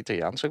ik dat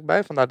Italiaans ook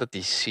bij. Vandaar dat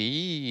die C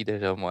er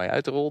zo mooi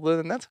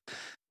uitrolde net.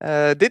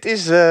 Dit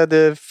is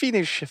de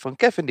finish van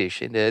Cavendish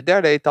in de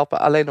derde etappe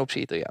alleen op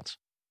zijn Italiaans.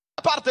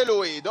 Parte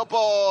lui, dopo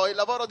il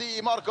lavoro di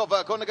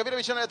Morkov con Gaviria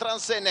vicino alle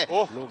transenne.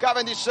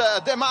 Cavendish,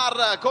 De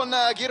Mar con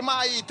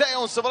Girmay,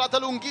 Teuns, volata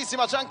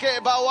lunghissima, c'è anche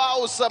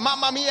Bauhaus,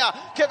 mamma mia,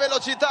 che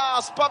velocità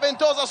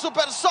spaventosa,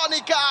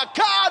 supersonica,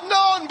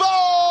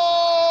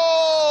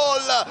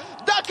 Cannonball!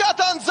 Da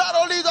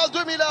Catanzaro Lido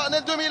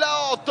nel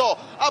 2008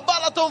 a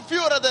Balaton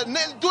Fjord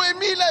nel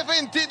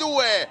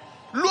 2022.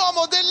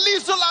 L'uomo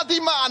dell'isola di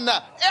Man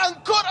è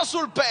ancora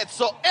sul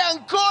pezzo, è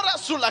ancora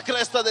sulla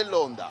cresta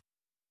dell'onda.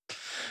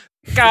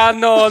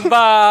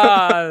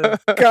 Cannonball!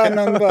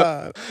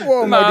 Cannonball!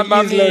 Wow,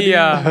 Mamma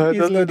mia!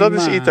 Dat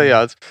is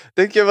Italiaans.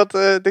 Denk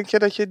je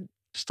dat je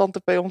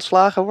stand-up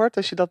ontslagen wordt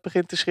als je dat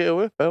begint te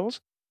schreeuwen bij ons?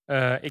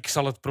 Ik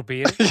zal het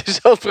proberen. Je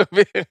zal het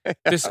proberen. Ja.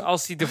 Dus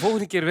als hij de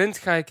volgende keer wint,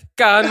 ga ik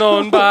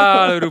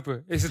Cannonball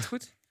roepen. Is het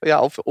goed?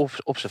 Ja, of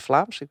op zijn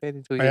Vlaams. Ik weet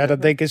niet hoe je Maar ja, dan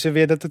denken ze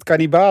weer dat het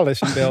kannibaal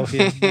is in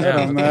België. Ja,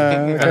 Dan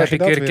dat krijg je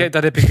dat weer.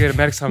 heb ik weer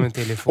merkzaam mijn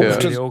telefoon. Ja.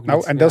 Jullie ook Nou,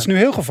 niet. en dat is nu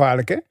heel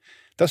gevaarlijk, hè?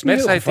 Dat is nu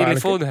heel Mensen die gevaarlijk.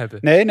 telefoon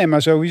hebben. Nee,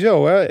 maar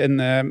sowieso. Hè.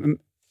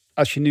 En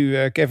als je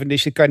nu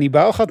Cavendish de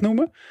kannibaal gaat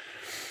noemen,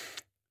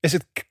 is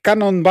het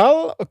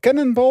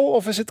cannonball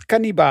of is het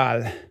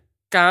kannibaal?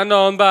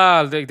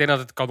 Cannonball. Ik denk dat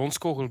het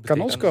kanonskogel betekent.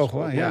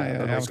 Kanonskogel, hè? Ja.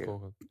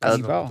 Kanonskogel. Ja, Dat is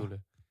wat wel. ik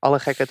bedoelde. Alle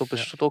gekheid op een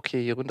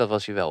stokje, Jeroen, dat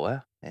was hij wel, hè?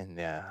 En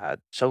ja,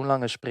 zo'n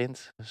lange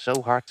sprint,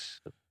 zo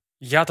hard.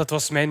 Ja, dat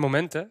was mijn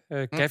moment,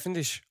 hè.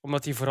 Cavendish.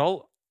 Omdat hij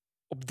vooral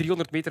op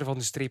 300 meter van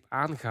de streep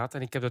aangaat.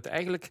 En ik heb dat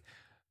eigenlijk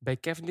bij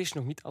Cavendish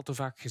nog niet al te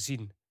vaak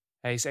gezien.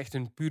 Hij is echt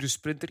een pure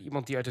sprinter.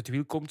 Iemand die uit het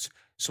wiel komt,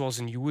 zoals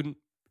een Ewan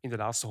in de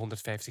laatste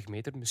 150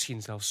 meter.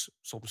 Misschien zelfs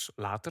soms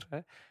later. Hè.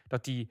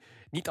 Dat hij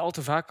niet al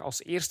te vaak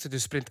als eerste de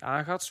sprint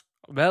aangaat.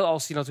 Wel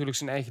als hij natuurlijk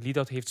zijn eigen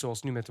lead-out heeft,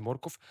 zoals nu met de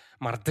Morkov.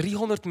 Maar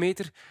 300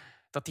 meter,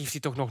 dat heeft hij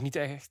toch nog niet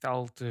echt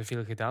al te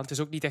veel gedaan. Het is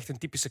ook niet echt een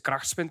typische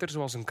krachtsprinter,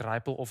 zoals een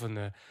Greipel of een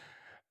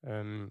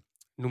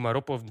noem maar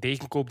op. Of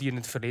Degenkolb die in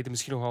het verleden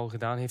misschien nogal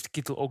gedaan heeft.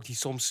 Kittel ook die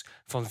soms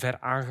van ver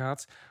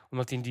aangaat.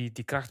 Omdat hij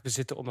die kracht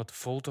bezitten om dat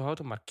vol te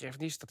houden. Maar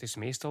Cavendish, dat is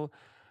meestal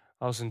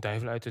als een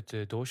duivel uit het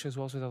doosje,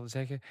 zoals we dat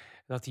zeggen.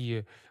 Dat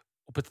hij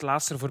op het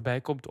laatste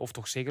voorbij komt. Of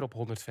toch zeker op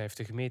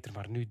 150 meter.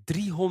 Maar nu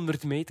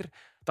 300 meter.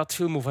 Dat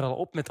viel me vooral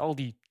op met al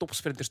die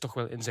topsprinters toch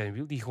wel in zijn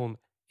wiel. Die gewoon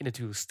in het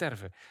wiel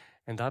sterven.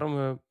 En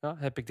daarom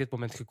heb ik dit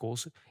moment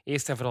gekozen.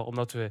 Eerst en vooral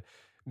omdat we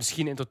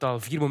misschien in totaal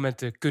 4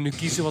 momenten kunnen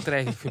kiezen wat er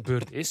eigenlijk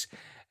gebeurd is.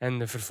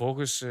 En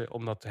vervolgens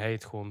omdat hij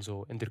het gewoon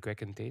zo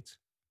indrukwekkend deed.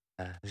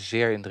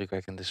 Zeer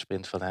indrukwekkende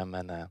sprint van hem.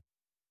 En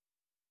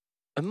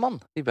een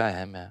man die bij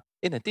hem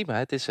in het team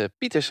rijdt is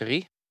Pieter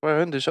Serie. Voor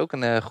hun dus ook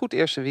een goed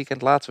eerste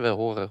weekend. Laten we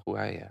horen hoe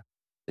hij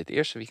dit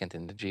eerste weekend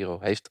in de Giro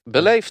heeft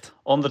beleefd.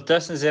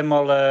 Ondertussen zijn we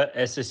al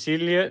in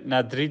Sicilië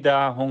na 3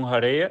 dagen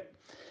Hongarije.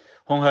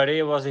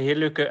 Hongarije was een heel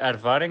leuke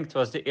ervaring. Het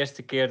was de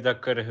eerste keer dat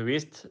ik er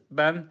geweest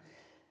ben.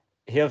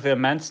 Heel veel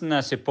mensen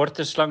en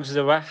supporters langs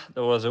de weg.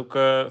 Dat was ook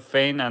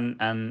fijn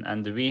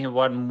en de wegen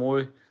waren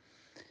mooi.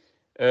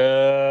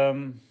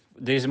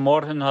 Deze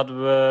morgen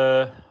hadden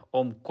we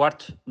om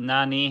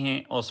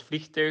 8:45 ons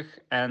vliegtuig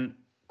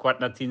en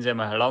 8:45 zijn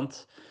we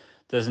geland.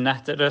 Dus een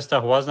echte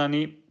rustig was dat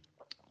niet,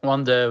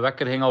 want de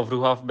wekker ging al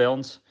vroeg af bij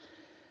ons.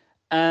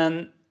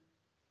 En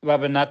we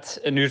hebben net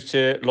een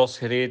uurtje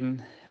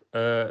losgereden.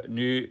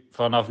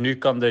 Vanaf nu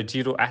kan de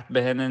Giro echt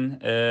beginnen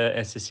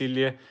in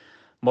Sicilië.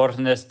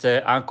 Morgen is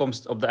de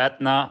aankomst op de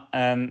Etna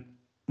en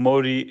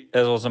Mauri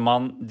is onze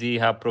man die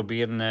gaat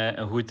proberen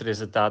een goed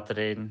resultaat te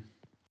rijden.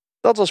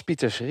 Dat was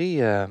Pieter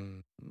Serie.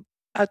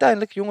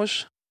 Uiteindelijk,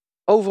 jongens,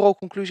 overal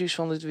conclusies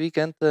van dit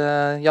weekend.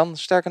 Jan,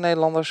 sterke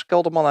Nederlanders.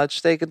 Kelderman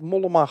uitstekend.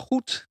 Mollema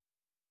goed.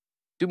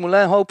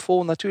 Dumoulin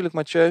hoopvol. Natuurlijk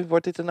Mathieu.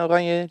 Wordt dit een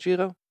oranje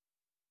Giro?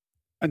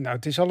 Nou,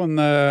 het is al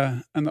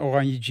een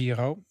oranje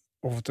Giro.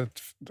 Of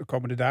het de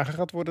komende dagen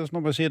gaat worden, is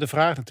nog maar zeer de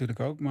vraag natuurlijk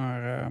ook.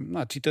 Maar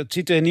het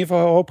ziet er in ieder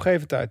geval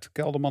hoopgevend uit.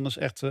 Kelderman is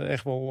echt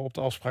wel op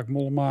de afspraak.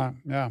 Mollema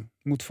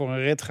moet voor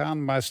een rit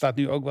gaan. Maar staat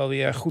nu ook wel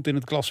weer goed in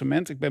het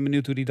klassement. Ik ben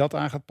benieuwd hoe hij dat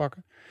aan gaat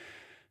pakken.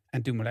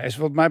 En Dumoulin is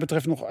wat mij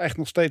betreft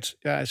nog steeds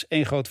is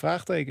één groot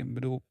vraagteken. Ik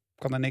bedoel, ik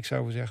kan er niks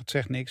over zeggen. Het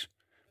zegt niks.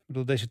 Ik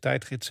bedoel, deze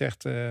tijdrit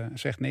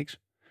zegt niks.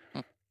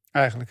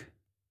 Eigenlijk.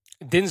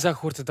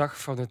 Dinsdag wordt de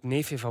dag van het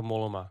neefje van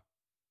Mollema.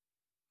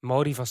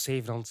 Mauri van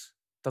Zevenand.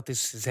 Dat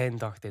is zijn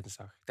dag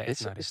dinsdag. De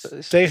Etna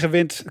is.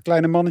 Tegenwind,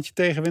 kleine mannetje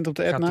tegenwind op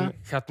de Etna.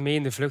 Gaat mee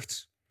in de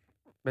vlucht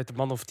met de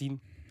man of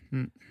 10.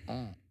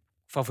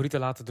 Favorieten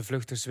laten de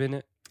vluchters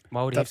winnen.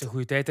 Mauri heeft een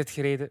goede tijd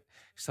gereden.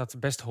 Staat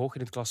best hoog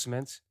in het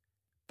klassement.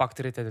 Pakt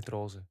de rit in het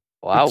roze.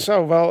 Wow. Het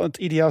zou wel het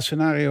ideaal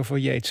scenario voor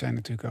Yates zijn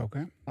natuurlijk ook.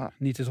 Hè?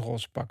 Niet het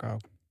roze pakken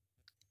ook.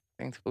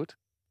 Klinkt goed.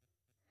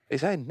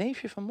 Is hij een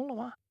neefje van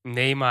Mollema?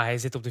 Nee, maar hij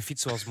zit op de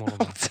fiets zoals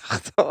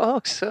Mollema.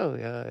 Zo.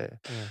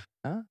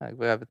 Ja. Ik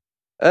begrijp het.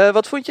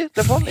 Wat vond je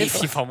daarvan?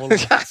 Neefje van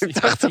Mollema. Ja,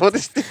 ik dacht, wat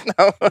is dit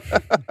nou?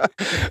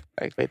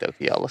 Ik weet ook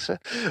niet alles.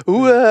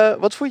 Hè.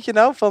 Wat vond je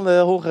nou van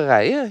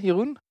Hongarije,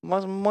 Jeroen?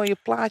 Mooie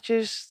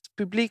plaatjes, het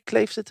publiek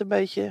kleeft het een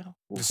beetje.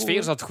 De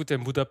sfeer zat goed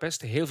in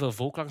Budapest. Heel veel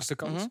volk langs de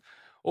kant. Mm-hmm.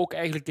 Ook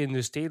eigenlijk in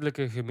de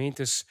stedelijke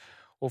gemeentes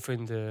of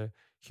in de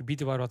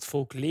gebieden waar wat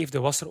volk leefde,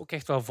 was er ook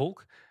echt wel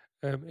volk.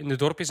 In de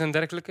dorpjes en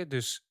dergelijke.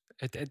 Dus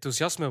het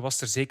enthousiasme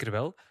was er zeker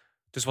wel.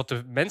 Dus wat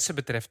de mensen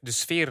betreft, de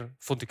sfeer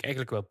vond ik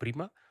eigenlijk wel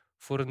prima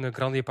voor een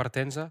Grande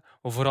Partenza.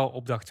 Of vooral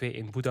op dag 2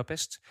 in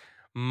Budapest.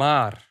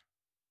 Maar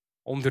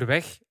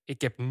onderweg,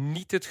 ik heb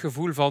niet het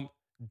gevoel van,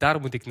 daar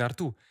moet ik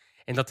naartoe.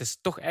 En dat is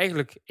toch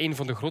eigenlijk een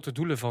van de grote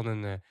doelen van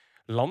een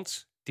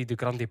land die de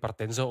Grande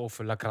Partenza of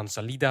La Gran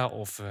Salida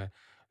of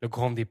Le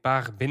Grand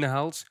Départ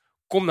binnenhaalt.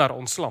 Kom naar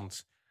ons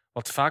land.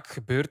 Wat vaak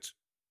gebeurt,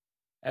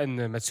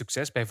 en met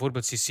succes,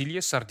 bijvoorbeeld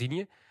Sicilië,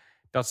 Sardinië.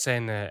 Dat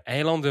zijn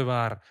eilanden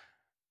waar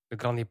de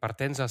Grande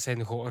Partenza's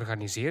zijn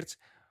georganiseerd,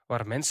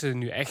 waar mensen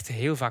nu echt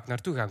heel vaak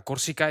naartoe gaan.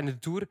 Corsica in de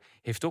Tour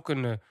heeft ook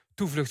een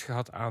toevlucht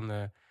gehad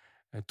aan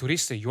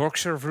toeristen.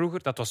 Yorkshire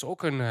vroeger, dat was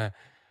ook een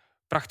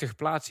prachtig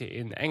plaatsje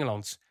in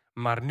Engeland.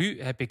 Maar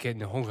nu heb ik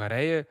in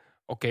Hongarije,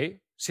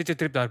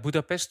 citytrip naar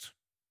Budapest,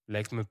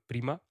 lijkt me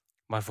prima.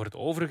 Maar voor het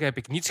overige heb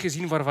ik niets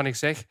gezien waarvan ik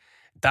zeg,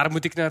 daar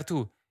moet ik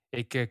naartoe.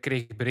 Ik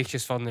kreeg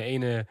berichtjes van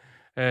ene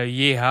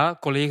JH,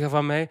 collega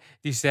van mij,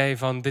 die zei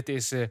van dit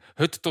is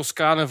het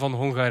Toscane van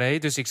Hongarije.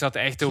 Dus ik zat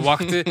echt te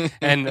wachten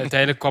en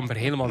uiteindelijk kwam er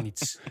helemaal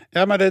niets.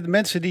 Ja, maar de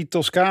mensen die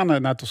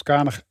Toscane,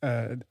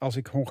 als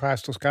ik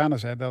Hongaars Toscane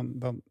zei,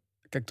 dan...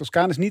 Kijk,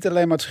 Toscane is niet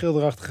alleen maar het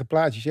schilderachtige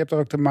plaatjes. Je hebt er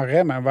ook de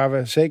Maremma, waar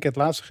we zeker het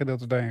laatste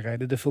gedeelte doorheen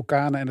reden. De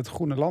vulkanen en het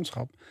groene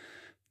landschap.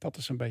 Dat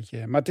is een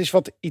beetje... Maar het is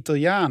wat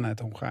Italianen het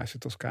Hongaarse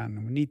Toscane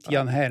noemen. Niet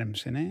Jan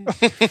Hermsen, hè?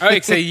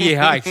 Ik zei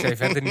JH, ik zei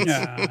verder niet.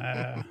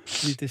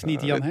 Het is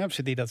niet Jan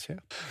Hermsen die dat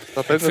zegt.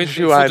 Ik vind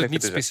het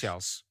niet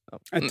speciaals.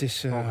 Het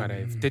is...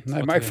 Hongarije.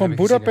 Maar ik vond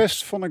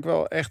Budapest vond ik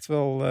wel echt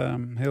wel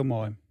heel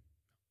mooi.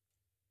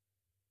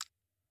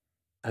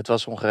 Het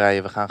was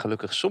Hongarije. We gaan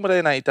gelukkig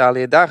zometeen naar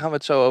Italië. Daar gaan we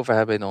het zo over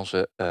hebben in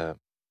onze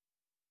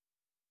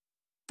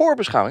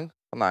voorbeschouwing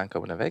van de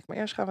aankomende week. Maar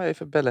eerst gaan we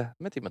even bellen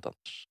met iemand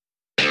anders.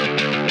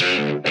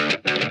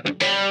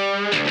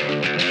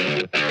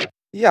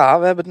 Ja,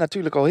 we hebben het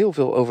natuurlijk al heel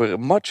veel over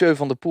Mathieu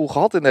van der Poel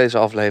gehad in deze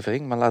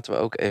aflevering. Maar laten we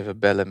ook even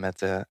bellen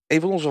met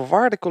een van onze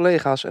waarde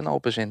collega's en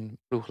Alpecin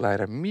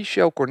ploegleider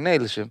Michel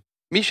Cornelissen.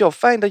 Michel,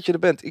 fijn dat je er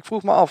bent. Ik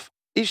vroeg me af,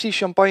 is die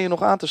champagne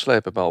nog aan te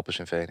slepen bij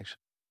Alpecin Phoenix?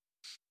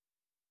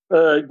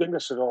 Ik denk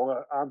dat ze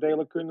wel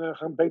aandelen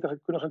beter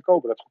kunnen gaan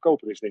kopen. Dat het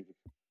goedkoper is, denk ik.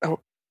 Oh.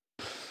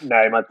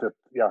 Nee, maar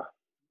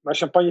maar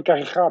champagne krijg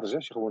je gratis, hè,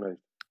 als je gewoon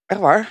heeft. Echt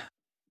waar?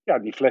 Ja,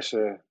 die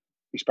flessen,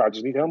 die spuiten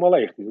ze niet helemaal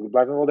leeg. Er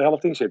blijft nog wel de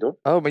helft in zitten,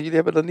 hoor. Oh, maar jullie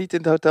hebben dan niet in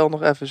het hotel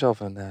nog even zelf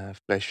een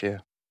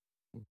flesje?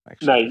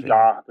 Nee,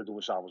 ja, dat doen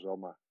we s'avonds wel,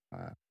 maar...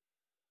 Ah.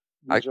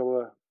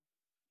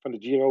 Van de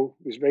Giro,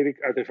 dus weet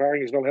ik uit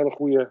ervaring, is wel een hele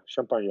goede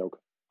champagne ook.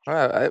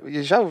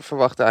 Je zou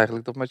verwachten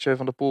eigenlijk dat Mathieu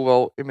van der Poel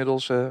wel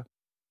inmiddels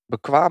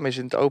bekwaam is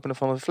in het openen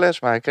van een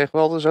fles. Maar hij kreeg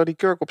wel zo die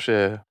kurk op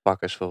zijn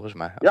bakkers, volgens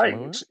mij. Ja,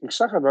 ik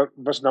zag het. Maar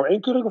was het nou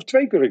 1 kurk of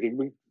 2 kurk?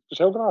 Dat is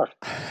heel raar.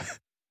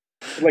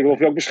 Het leek wel of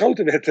je ook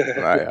beschoten werd.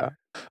 Nou ja.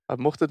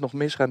 Mocht het nog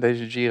misgaan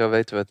deze Giro,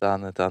 weten we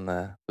het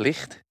aan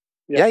licht.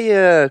 Ja.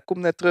 Jij komt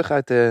net terug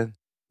uit de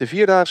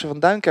Vierdaagse van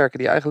Duinkerken,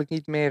 die eigenlijk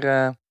niet meer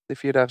de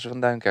Vierdaagse van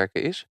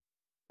Duinkerken is.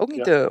 Ook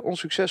niet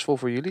onsuccesvol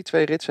voor jullie,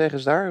 2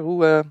 ritzeges daar.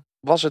 Hoe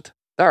was het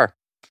daar?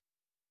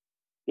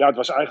 Ja, het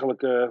was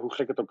eigenlijk, hoe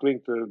gek het ook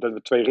klinkt, dat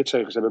we 2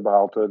 ritzeges hebben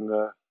behaald.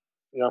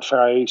 Een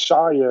vrij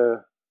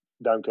saaie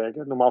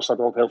Duinkerken. Normaal staat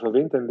er altijd heel veel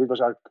wind en dit was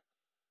eigenlijk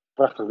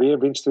prachtig weer,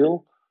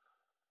 windstil.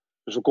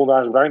 Dus we konden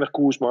eigenlijk weinig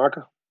koers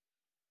maken.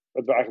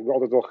 Wat we eigenlijk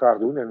altijd wel graag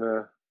doen.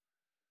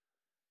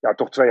 En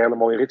toch 2 hele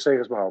mooie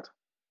ritzegers behaald.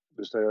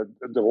 Dus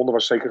de ronde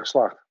was zeker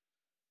geslaagd.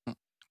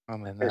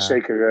 En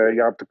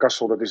zeker op de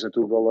Kassel, dat is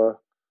natuurlijk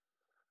wel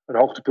een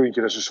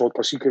hoogtepuntje. Dat is een soort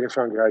klassieker in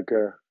Frankrijk,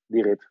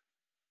 die rit.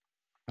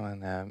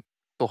 En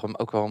toch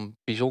ook wel een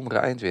bijzondere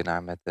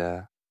eindwinnaar met...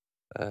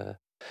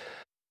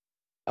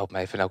 help me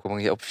even nou, kom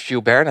je op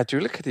Gilbert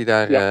natuurlijk, die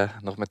daar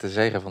nog met de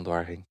zege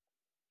vandoor ging.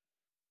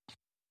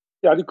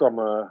 Ja, die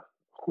kwam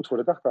goed voor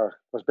de dag daar.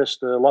 Het was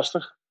best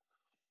lastig.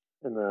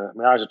 Maar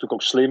hij is natuurlijk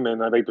ook slim en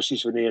hij weet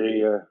precies wanneer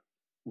hij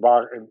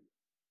waar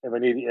en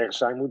wanneer hij ergens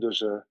zijn moet.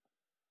 Dus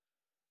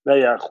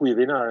goede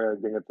winnaar.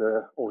 Ik denk dat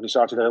de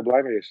organisatie daar heel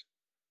blij mee is.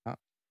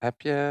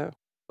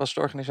 Was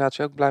de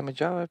organisatie ook blij met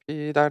jou? Heb je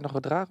je daar nog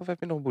gedragen of heb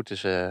je nog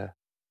boetes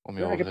om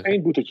je oren? Ik heb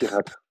 1 boetetje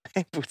gehad.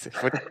 1 boete.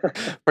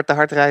 Voor te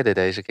hard rijden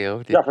deze keer, of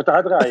niet? Ja, voor te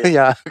hard rijden.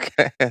 Ja,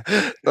 oké.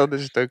 Dan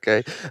is het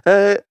oké.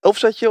 Of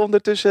zat je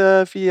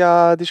ondertussen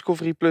via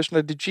Discovery Plus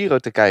naar de Giro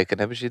te kijken en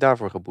hebben ze je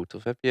daarvoor geboet?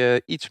 Of heb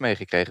je iets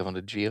meegekregen van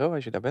de Giro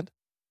als je daar bent?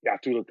 Ja,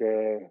 natuurlijk.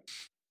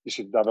 Je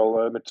zit daar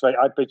wel met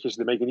 2 iPadjes.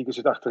 De mechanieker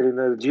zit achterin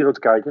de Giro te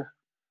kijken.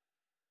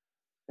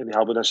 En die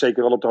houden dan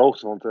zeker wel op de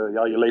hoogte. Want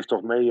je leeft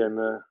toch mee.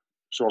 En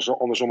zoals ze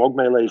andersom ook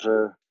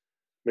meeleven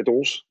met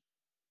ons.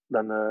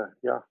 Dan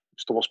is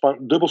het toch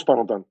wel dubbel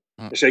spannend dan.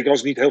 En zeker als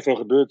er niet heel veel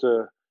gebeurt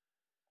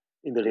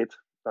in de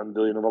rit. Dan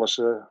wil je nog wel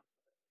eens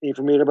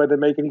informeren bij de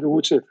mechanieker hoe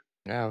het zit.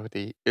 Ja,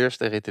 die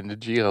eerste rit in de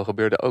Giro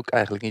gebeurde ook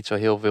eigenlijk niet zo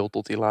heel veel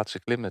tot die laatste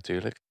klim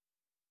natuurlijk.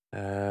 We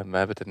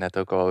hebben het er net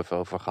ook al even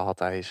over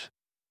gehad.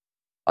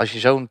 Als je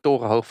zo'n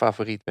torenhoog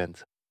favoriet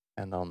bent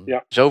en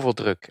dan zoveel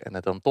druk en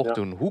het dan toch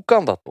doen, hoe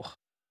kan dat toch?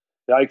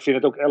 Ja, ik vind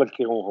het ook elke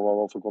keer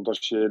ongelooflijk. Want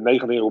als je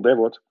 9e in Roubaix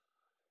wordt,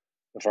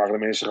 dan vragen de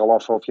mensen zich al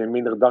af of je een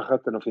mindere dag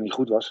hebt en of je niet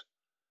goed was.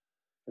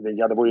 En denk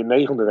dan word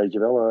je 9e, weet je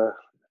wel.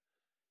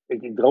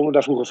 Ik droomde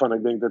daar vroeger van.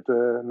 Ik denk dat 90%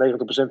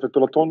 van het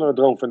peloton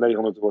droomt van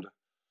 900 te worden.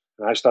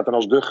 En hij staat dan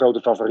als de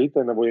grote favoriet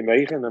en dan word je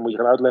 9 en dan moet je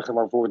gaan uitleggen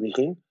waarvoor het niet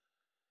ging.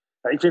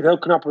 Ja, ik vind het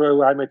heel knap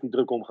hoe hij met die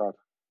druk omgaat.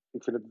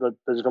 Ik vind dat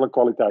is wel een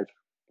kwaliteit.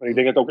 En ik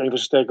denk dat het ook een van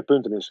zijn sterke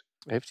punten is.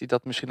 Heeft hij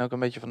dat misschien ook een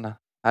beetje van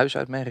huis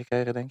uit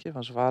meegekregen, denk je,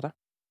 van zijn vader?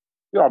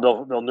 Ja,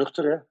 wel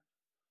nuchter, hè.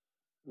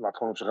 Laat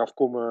gewoon op zich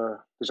afkomen.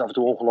 Het is af en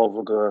toe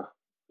ongelooflijk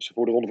als je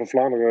voor de Ronde van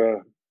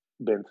Vlaanderen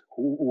bent.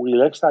 Hoe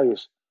relaxed hij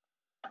is.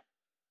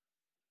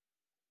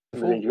 En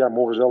dan denk je,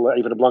 morgen is wel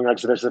een van de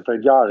belangrijkste wedstrijden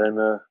van het jaar.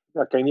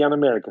 En kan je niet aan hem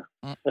merken.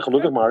 En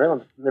gelukkig maar, hè.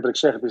 Want net wat ik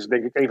zeg, het is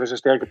denk ik een van zijn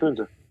sterke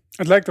punten.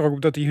 Het lijkt er ook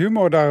op dat hij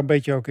humor daar een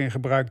beetje ook in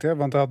gebruikt. Hè?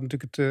 Want hij had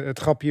natuurlijk het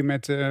grapje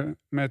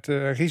met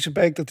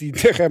Riesebeek, dat hij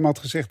tegen hem had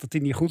gezegd dat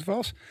hij niet goed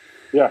was.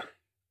 Ja.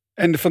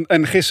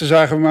 En gisteren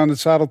zagen we hem aan het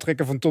zadel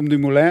trekken van Tom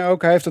Dumoulin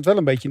ook. Hij heeft dat wel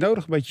een beetje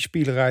nodig, een beetje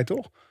spielerij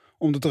toch?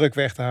 Om de druk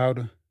weg te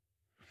houden.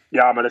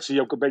 Ja, maar dat zie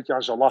je ook een beetje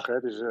aan zijn lachen. Hè.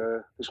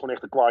 Het is gewoon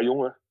echt een kwaai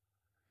jongen.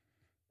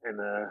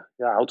 En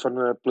houdt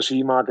van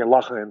plezier maken en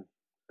lachen. En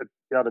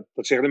dat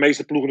zeggen de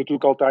meeste ploegen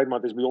natuurlijk altijd. Maar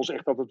het is bij ons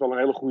echt altijd wel een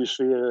hele goede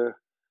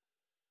sfeer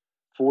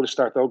voor de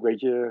start ook. Weet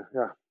je,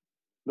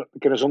 we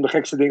kunnen zo om de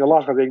gekste dingen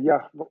lachen. Dan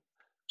denk ik, we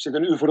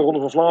zitten een uur voor de Ronde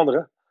van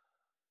Vlaanderen.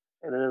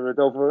 En dan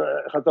hebben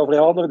we gaat het over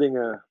heel andere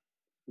dingen.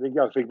 Dan denk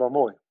ik, dat vind ik wel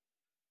mooi.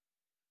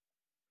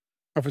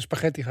 Over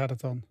spaghetti gaat het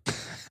dan?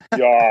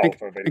 Ja,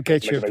 of een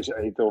ketchup. Lekker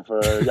eten. Of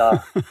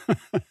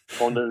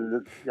gewoon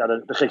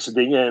de gekste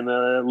dingen.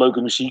 En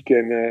leuke muziek.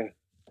 En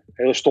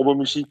hele stomme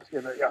muziek.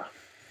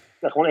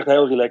 En gewoon echt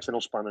heel relaxed en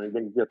ontspannen.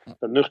 Ik denk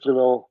dat nuchter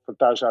wel van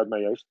thuis uit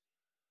mee heeft.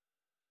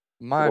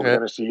 Maar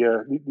renners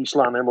die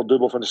slaan helemaal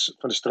dubbel van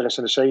de stress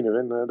en de zenuwen.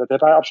 En dat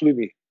heeft hij absoluut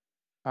niet.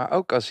 Maar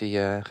ook als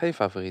hij geen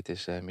favoriet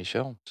is,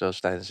 Michel. Zoals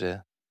tijdens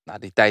Nou,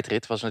 die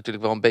tijdrit was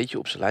natuurlijk wel een beetje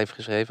op zijn lijf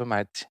geschreven.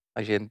 Maar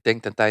als je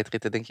denkt aan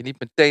tijdritten, denk je niet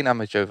meteen aan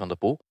Mathieu van der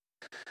Poel.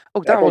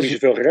 Ook Hij daar heeft was niet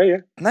zoveel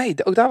gereden.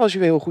 Nee, ook daar was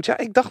hij weer heel goed. Ja,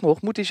 ik dacht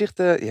nog, moet hij zich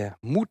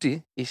moet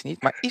hij, is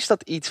niet. Maar is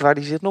dat iets waar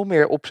hij zich nog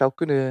meer op zou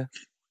kunnen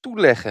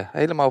toeleggen?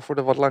 Helemaal voor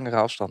de wat langere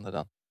afstanden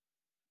dan?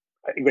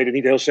 Ik weet het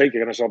niet heel zeker.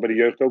 En hij zal bij de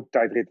jeugd ook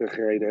tijdritten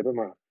gereden hebben.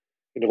 Maar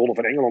in de Ronde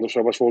van Engeland of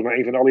zo was volgens mij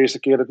een van de allereerste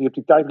keer dat hij op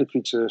die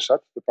tijdritfiets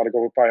zat. Dat had ik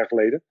al een paar jaar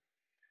geleden.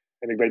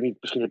 En ik weet niet,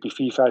 misschien heb je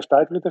 4, 5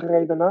 tijdritten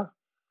gereden daarna.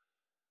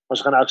 Maar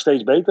ze gaan eigenlijk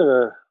steeds beter.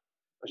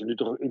 Als je nu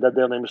toch in dat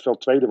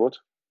deelnemersveld tweede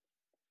wordt.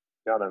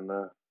 Ja,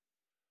 dan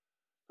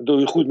doe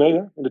je goed mee. Hè?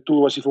 In de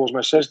Tour was hij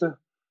volgens mij 6e.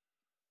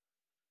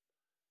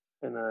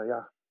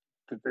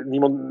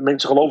 En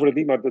mensen geloven het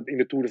niet, maar in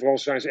de Tour de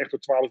France zijn ze echt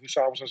tot 12 uur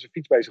s'avonds aan zijn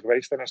fiets bezig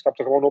geweest. En hij stapt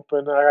er gewoon op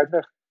en hij rijdt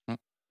weg.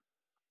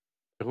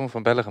 Jeroen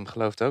van Bellegem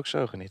gelooft ook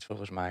zo niet,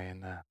 volgens mij,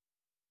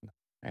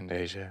 in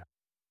deze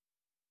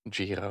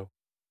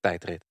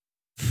Giro-tijdrit.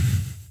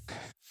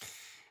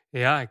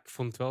 Ja, ik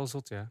vond het wel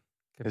zot, ja.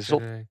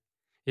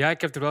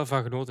 Ik heb er wel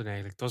van genoten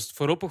eigenlijk. Het was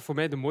voorlopig voor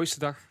mij de mooiste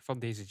dag van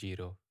deze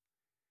Giro.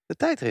 De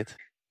tijdrit?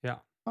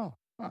 Ja. Nou,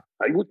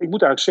 ik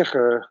moet eigenlijk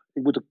zeggen,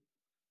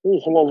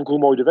 ongelooflijk hoe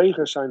mooi de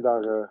wegen zijn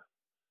daar.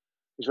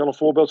 Is wel een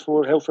voorbeeld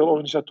voor heel veel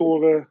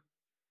organisatoren.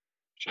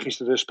 Als je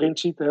gisteren de sprint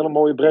ziet, een hele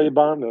mooie brede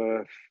baan.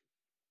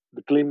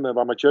 De klim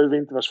waar Mathieu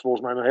wint was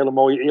volgens mij een hele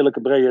mooie,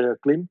 eerlijke, brede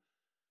klim.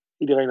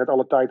 Iedereen had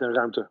alle tijd en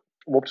ruimte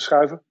om op te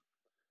schuiven.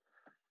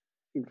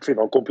 Ik vind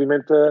wel een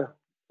compliment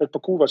het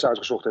parcours wat ze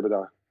uitgezocht hebben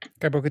daar.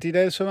 Ik heb ook het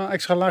idee dat ze wel een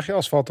extra laagje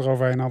asfalt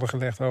eroverheen hadden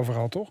gelegd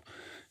overal, toch?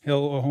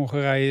 Heel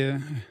Hongarije.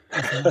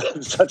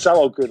 Dat zou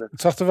ook kunnen.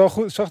 Het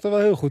zag er wel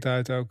heel goed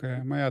uit ook.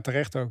 Maar ja,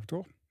 terecht ook,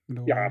 toch?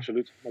 Ja,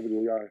 absoluut. Maar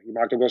je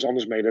maakt ook wel eens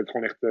anders mee dat het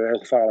gewoon echt heel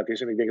gevaarlijk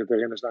is. En ik denk dat de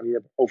renners daar niet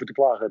over te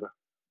klagen hebben.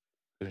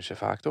 Doen ze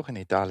vaak toch in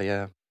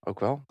Italië ook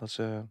wel. Dat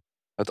ze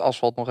het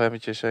asfalt nog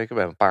eventjes... Ik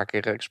ben een paar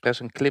keer expres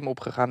een klim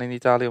opgegaan in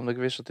Italië, omdat ik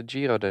wist dat de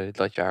Giro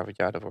dat jaar of het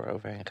jaar ervoor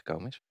overheen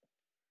gekomen is.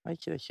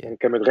 Weet je dat je... En ik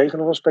kan met regen nog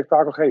wel een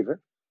spektakel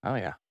geven. Oh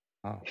ja.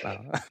 Nou,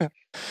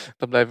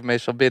 dat blijft het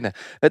meestal binnen.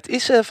 Het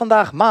is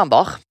vandaag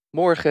maandag.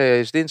 Morgen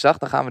is dinsdag.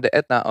 Dan gaan we de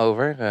Etna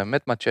over.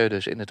 Met Mathieu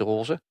dus in het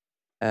roze.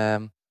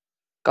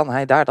 Kan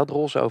hij daar dat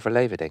roze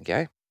overleven, denk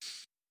jij?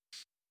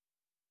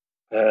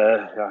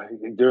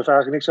 Ik durf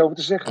eigenlijk niks over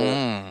te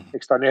zeggen.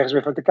 Ik sta nergens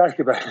meer van te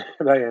kijken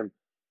bij hem.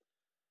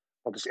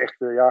 Want het is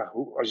echt,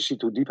 als je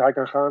ziet hoe diep hij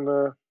kan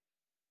gaan.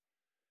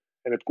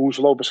 En het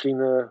koersloop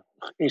misschien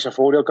in zijn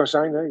voordeel kan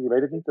zijn. Hè? Je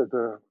weet het niet. Dat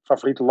de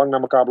favorieten lang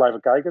naar elkaar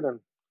blijven kijken.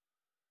 Dan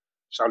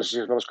zouden ze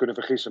zich wel eens kunnen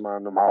vergissen.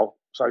 Maar normaal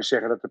zou je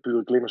zeggen dat de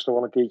pure klimmers toch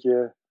wel een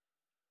keertje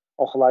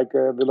al gelijk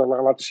willen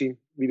laten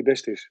zien wie de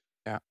beste is.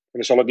 Ja. En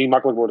dan zal het niet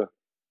makkelijk worden.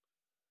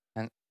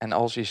 En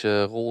als hij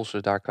zijn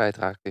roze daar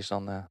kwijtraakt, is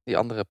dan die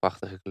andere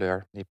prachtige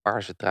kleur, die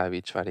paarse trui,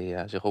 iets waar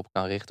hij zich op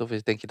kan richten?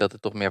 Of denk je dat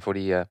het toch meer voor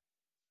die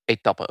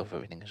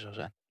etappe-overwinningen zou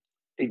zijn?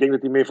 Ik denk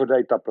dat hij meer voor de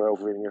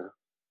etappe-overwinningen.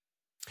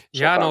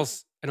 Ja,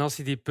 en als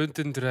hij die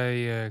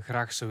puntentrui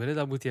graag zou willen,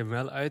 dan moet hij hem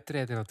wel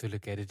uitrijden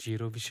natuurlijk, de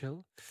Giro,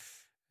 Michel.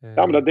 Ja,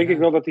 maar dat denk ik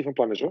wel dat hij van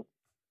plan is, hoor.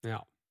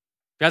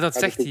 Ja, dat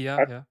zegt hij, ja.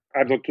 Hij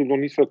heeft natuurlijk nog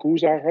niet veel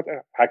koers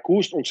aangehad. Hij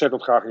koerst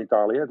ontzettend graag in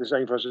Italië. Het is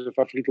een van zijn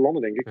favoriete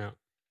landen, denk ik. Ja.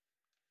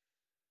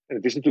 En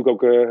het is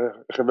natuurlijk ook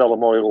een geweldig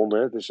mooie ronde.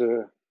 Hè. Het is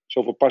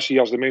zoveel passie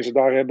als de mensen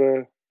daar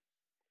hebben,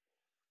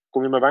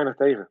 kom je maar weinig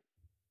tegen.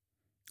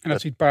 En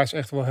als hij het paars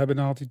echt wil hebben,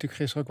 dan had hij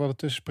natuurlijk gisteren ook wel een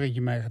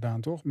tussensprintje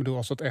meegedaan, toch? Ik bedoel,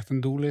 als dat echt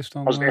een doel is,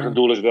 dan... Als het echt een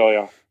doel is, wel,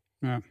 ja.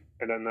 Ja.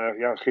 En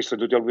dan, gisteren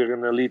doet hij ook weer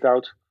een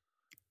lead-out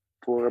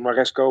voor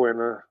Maresco.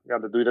 En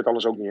dan doe je dat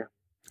alles ook niet, hè.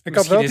 Ik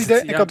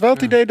had wel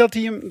het idee dat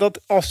hij hem,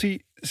 dat als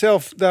hij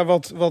zelf daar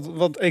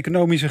wat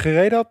economischer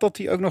gereden had, dat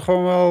hij ook nog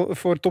gewoon wel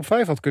voor de top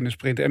 5 had kunnen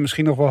sprinten. En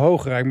misschien nog wel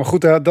hoger rijden. Maar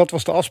goed, dat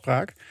was de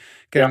afspraak,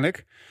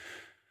 kennelijk.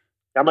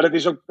 Ja, maar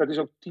dat is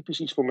ook typisch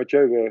iets voor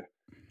Mathieu.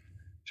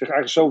 Zich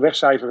eigenlijk zo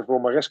wegcijferen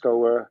voor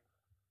Maresco.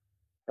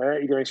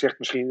 Iedereen zegt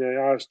misschien,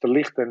 het is te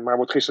licht. Maar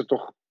wordt gisteren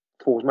toch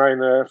volgens mij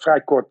een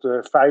vrij kort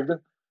 5e.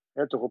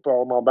 Toch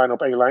allemaal bijna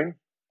op één lijn.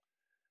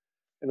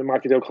 En dan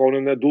maak je er ook gewoon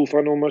een doel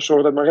van om te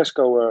zorgen dat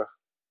Maresco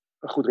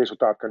een goed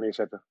resultaat kan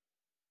neerzetten.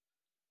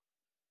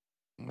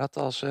 Wat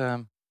als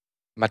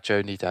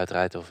Mathieu niet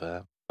uitrijdt? Of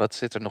wat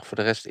zit er nog voor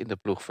de rest in de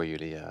ploeg voor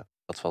jullie?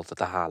 Wat valt er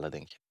te halen,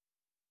 denk je?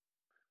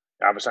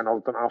 Ja, we zijn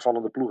altijd een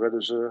aanvallende ploeg. Hè,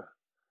 dus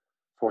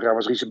vorig jaar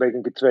was Riesebeek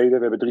een keer tweede.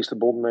 We hebben Dries de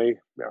Bond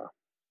mee. Ja. Dan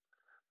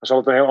zal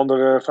het een heel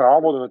ander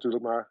verhaal worden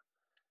natuurlijk. Maar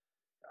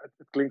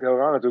het klinkt heel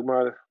raar natuurlijk.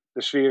 Maar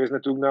de sfeer is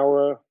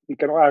natuurlijk die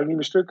kan eigenlijk niet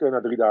meer stuk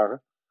na 3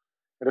 dagen.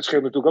 En dat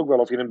scheelt natuurlijk ook wel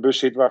of je in een bus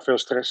zit waar veel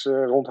stress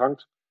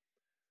rondhangt.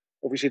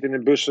 Of je zit in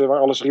een bus waar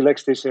alles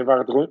relaxed is en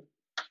waar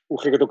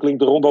hoe gek het ook klinkt,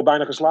 de ronde al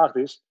bijna geslaagd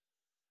is.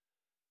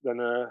 Dan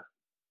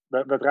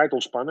dat rijdt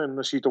ontspannen. En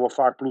dan zie je toch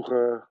wel vaak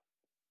ploegen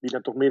die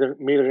dan toch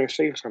meerdere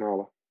zegens gaan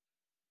halen.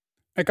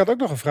 Ik had ook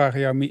nog een vraag aan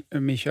jou,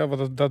 Michel,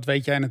 want dat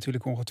weet jij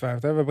natuurlijk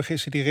ongetwijfeld. Hè? We hebben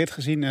gisteren die rit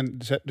gezien en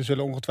er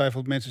zullen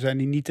ongetwijfeld mensen zijn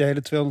die niet de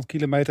hele 200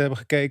 kilometer hebben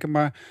gekeken.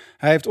 Maar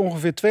hij heeft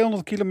ongeveer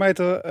 200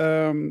 kilometer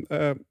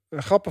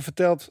grappen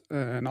verteld.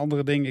 Een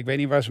andere ding, ik weet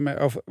niet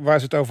waar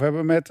ze het over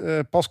hebben, met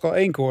Pascal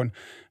Eenkhoorn.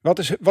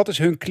 Wat is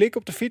hun klik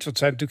op de fiets? Want het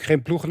zijn natuurlijk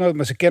geen ploeggenoten,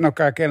 maar ze kennen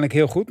elkaar kennelijk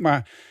heel goed.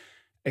 Maar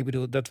ik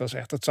bedoel, dat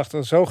zag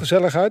er zo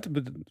gezellig uit.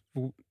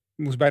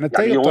 Moest bijna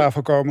thee op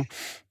tafel komen.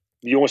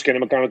 Die jongens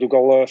kennen elkaar natuurlijk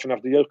al vanaf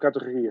de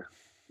jeugdcategorieën.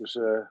 Dus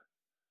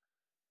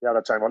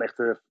dat zijn wel echt,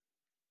 ik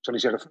zal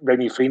niet zeggen, ik weet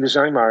niet of vrienden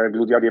zijn, maar ik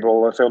bedoel, die hebben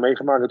al veel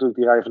meegemaakt natuurlijk.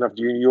 Die rijden vanaf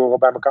de junior al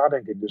bij elkaar,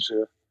 denk ik. Dus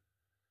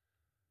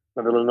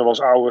dan willen er nog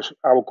wel eens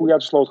oude koeien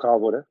uit de sloot gehaald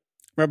worden.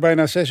 Maar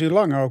bijna 6 uur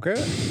lang ook, hè?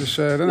 Dus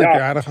dan heb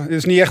je aardig. Het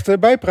is niet echt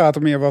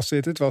bijpraten meer, was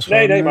dit. Het was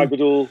gewoon, nee, maar ik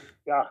bedoel,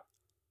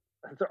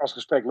 als het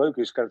gesprek leuk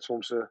is, kan het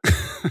soms.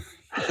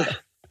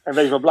 En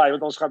wees wel blij,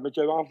 want anders gaat het met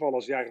je aanvallen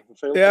als je eigenlijk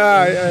verveelt.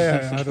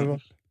 Ja.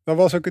 Dat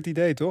was ook het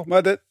idee, toch?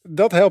 Maar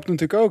dat helpt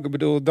natuurlijk ook. Ik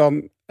bedoel,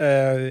 dan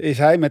is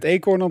hij met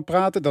Eenkhoorn aan het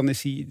praten. Dan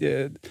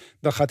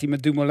gaat hij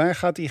met Dumoulin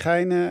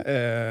geinen.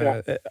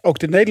 Ook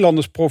de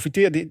Nederlanders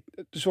profiteren. Die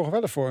zorgen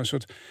wel voor een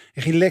soort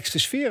relaxte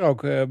sfeer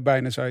ook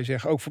bijna, zou je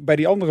zeggen. Ook bij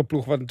die andere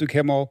ploeg, wat natuurlijk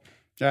helemaal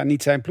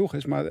niet zijn ploeg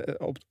is. Maar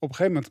op een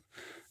gegeven moment,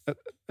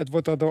 het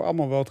wordt daardoor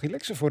allemaal wel wat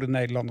relaxer voor de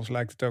Nederlanders,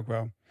 lijkt het ook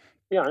wel.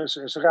 Ja, en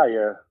ze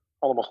rijden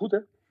allemaal goed, hè?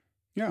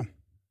 Ja.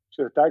 Als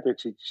je de tijdrit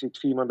ziet, je ziet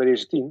 4 man bij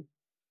deze 10.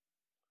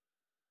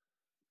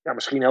 Ja,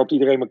 misschien helpt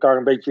iedereen elkaar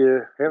een beetje.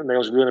 Hè? De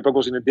Nederlandse wielrenner heb ook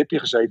wel eens in een dipje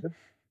gezeten.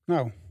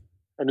 Nou.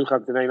 En nu gaat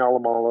het ineens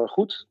allemaal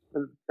goed.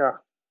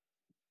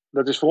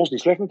 Dat is voor ons niet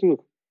slecht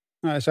natuurlijk.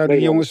 Nou, zouden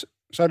die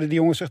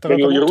jongens zich daar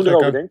ook aan Jeroen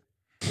erover denkt.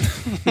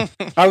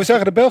 We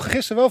zagen de Belgen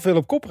gisteren wel veel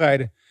op kop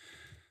rijden.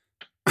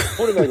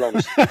 Voor de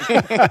Nederlanders.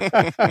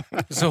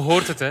 Zo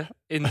hoort het, hè?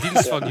 In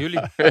dienst van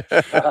jullie.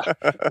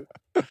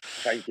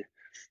 Geintje.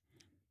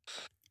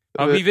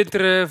 Maar wie wint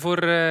er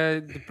voor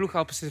de ploeg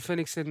Alpecin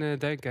Phoenix in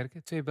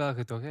Duinkerke? 2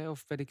 Belgen toch, hè?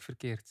 Of ben ik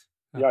verkeerd?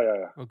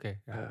 Ja. Oké.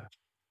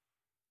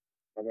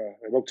 We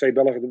hebben ook 2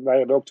 Belgen, wij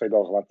hebben ook 2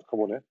 Belgen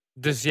gewonnen. Hè?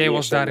 Dus jij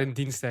was daar in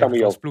dienst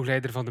eigenlijk, als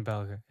ploegleider van de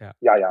Belgen?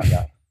 Ja.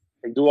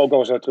 Ik doe ook al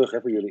eens terug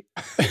voor jullie.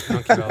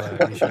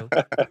 Dankjewel, Michel.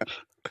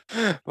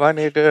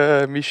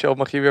 Wanneer, Michel,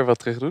 mag je weer wat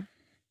terug doen?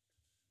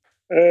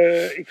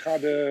 Ik ga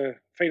de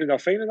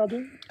Venendaal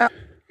doen. Ja.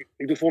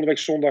 Ik doe volgende week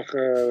zondag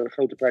de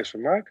Grote Prijs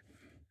van Mark.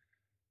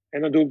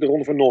 En dan doe ik de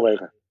Ronde van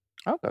Noorwegen.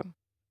 Oké.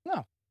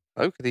 Nou,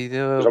 leuk. Dat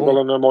is ook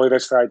wel een mooie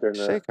wedstrijd. En,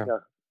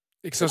 zeker.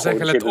 Ik zou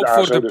zeggen,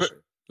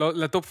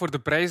 let op voor de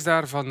prijs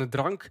daar van de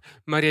drank.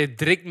 Maar jij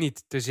drinkt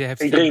niet, dus je hebt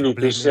geen probleem. Ik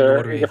drink niet,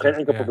 dus ik heb geen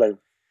enkel probleem.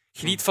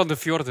 Geniet van de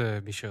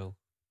fjorden, Michel.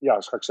 Ja,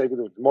 dat ga ik zeker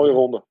doen. Mooie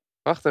ronde.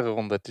 Prachtige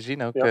ronde te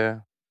zien ook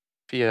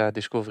via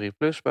Discovery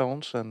Plus bij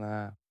ons.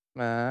 En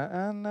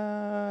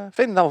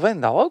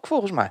Venendaal ook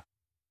volgens mij.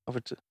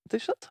 Wat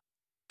is dat?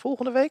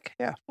 Volgende week?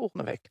 Ja,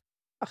 volgende week.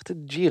 Achter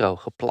de Giro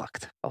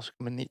geplakt. Als ik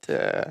me niet...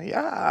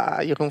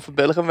 Jeroen van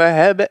Bellegem, we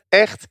hebben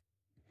echt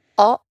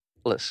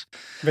alles.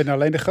 Ik ben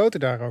alleen de grote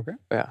daar ook,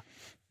 hè? Ja.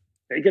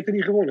 Ik heb er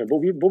niet gewonnen.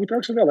 Bobby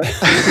Traxler wel,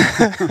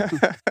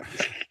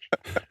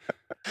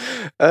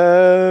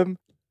 hè?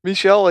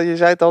 Michel, je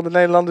zei het al, de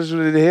Nederlanders doen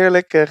het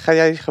heerlijk. Ga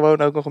jij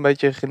gewoon ook nog een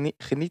beetje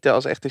genieten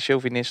als echte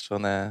chauvinist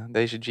van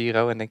deze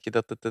Giro? En denk je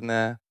dat het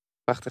een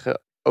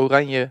prachtige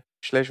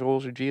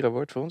oranje/roze Giro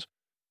wordt voor ons?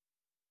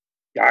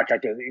 Ja,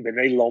 kijk, ik ben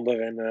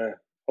Nederlander en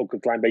ook een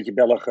klein beetje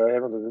Belg.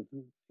 Want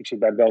ik zit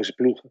bij een Belgische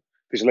ploeg.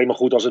 Het is alleen maar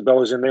goed als het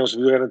Belgische en Nederlandse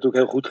wielrennen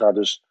natuurlijk heel goed gaat.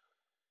 Dus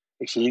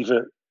ik zie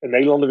liever een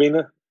Nederlander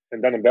winnen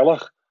en dan een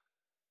Belg.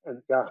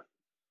 En ja,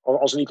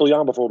 als een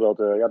Italiaan bijvoorbeeld,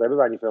 daar hebben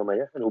wij niet veel mee.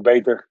 Hè? En hoe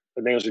beter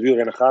het Nederlandse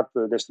wielrennen gaat,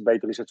 des te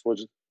beter is het voor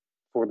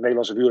het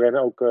Nederlandse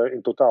wielrennen ook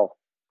in totaal.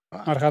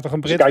 Maar er gaat toch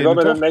een Brit winnen, wel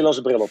met een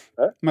Nederlandse bril op.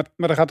 Hè?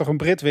 Maar er gaat toch een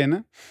Brit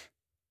winnen?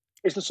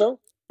 Is dat zo?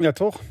 Ja,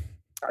 toch?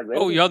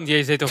 Ja, Jan,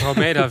 jij zei toch al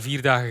mij daar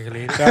 4 dagen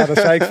geleden? Ja, dat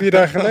zei ik 4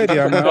 dagen geleden.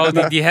 Ja,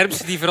 maar... die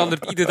Hermsen die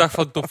verandert iedere dag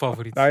van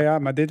topfavoriet. Nou ja,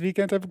 maar dit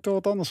weekend heb ik toch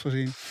wat anders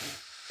gezien.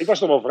 Ik was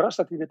toch wel verrast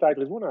dat hij de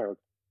tijdrit won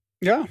eigenlijk.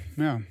 Ja.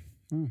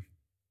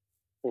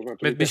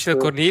 Met Michel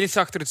Cornelis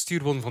achter het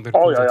stuur won van der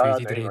Poel, dat weet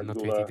iedereen.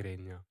 Dat weet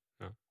iedereen, ja.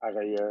 Hij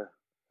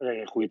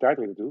reed een goede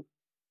tijdrit natuurlijk.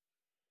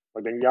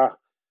 Maar ik denk,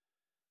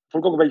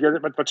 vond ik ook een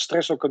beetje wat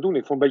stress ook kan doen.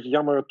 Ik vond een beetje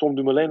jammer, Tom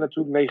Dumoulin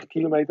natuurlijk, 9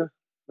 kilometer.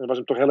 Dat was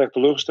hem toch heel erg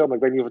teleurgesteld, maar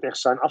ik weet niet of het echt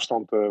zijn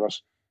afstand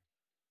was.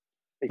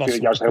 Ik vind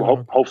het juist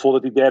heel hoopvol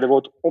dat hij derde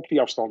wordt op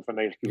die afstand van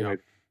 9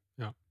 kilometer.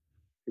 Ja.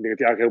 Ik denk dat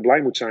hij eigenlijk heel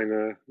blij moet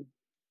zijn.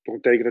 Toch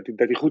een teken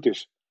dat hij goed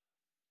is.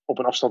 Op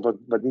een afstand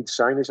wat niet te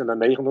zijn is en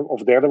dan 9e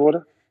of derde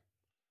worden.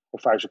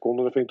 Of 5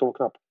 seconden, dat vind ik toch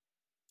wel knap.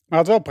 Maar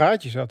had wel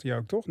praatjes, had hij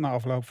ook, toch? Na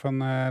afloop van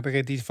de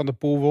rit die van de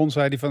Poel won,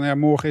 zei hij van,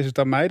 morgen is het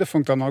aan mij. Dat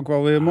vond ik dan ook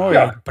wel weer mooi.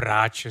 Ja,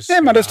 praatjes.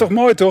 Nee, maar dat is toch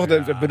mooi, toch?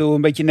 Ja. Ik bedoel,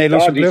 een beetje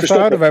Nederlandse bluff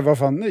houden wij wel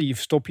van, nee, je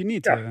verstop je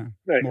niet.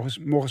 Nee.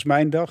 Morgen is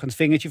mijn dag. En het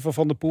vingertje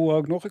van der Poel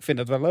ook nog. Ik vind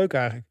dat wel leuk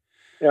eigenlijk.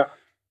 Ja.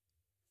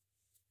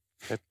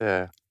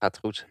 Het gaat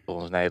goed voor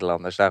ons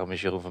Nederlanders. Daarom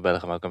is Jeroen van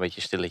Bellegem ook een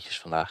beetje stilletjes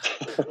vandaag.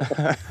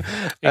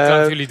 Ik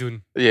laat jullie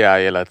doen. Ja,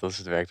 je laat ons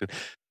het werk doen.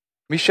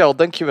 Michel,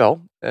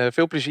 dankjewel.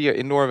 Veel plezier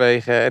in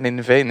Noorwegen en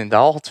in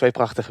Veenendaal. 2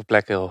 prachtige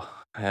plekken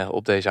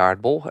op deze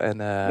aardbol. En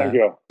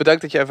Dankjewel.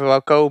 bedankt dat je even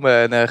wou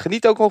komen. En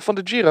geniet ook nog van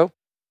de Giro.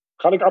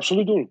 Ga ik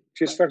absoluut doen. Ik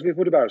zit straks weer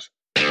voor de buis.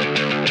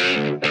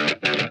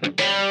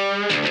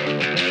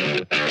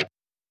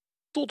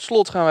 Tot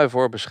slot gaan wij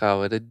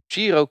voorbeschouwen. De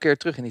Giro keert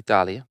terug in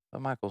Italië. We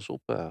maken ons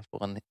op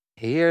voor een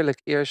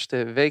heerlijk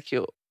eerste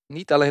weekje.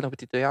 Niet alleen op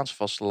het Italiaanse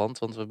vasteland.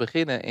 Want we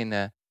beginnen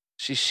in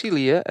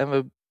Sicilië. En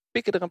we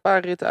pikken er een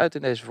paar ritten uit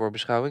in deze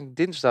voorbeschouwing.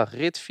 Dinsdag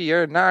rit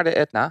 4 naar de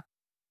Etna.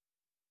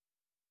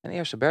 Een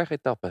eerste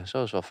bergetappe.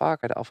 Zoals wel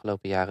vaker de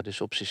afgelopen jaren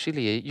dus op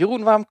Sicilië.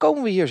 Jeroen, waarom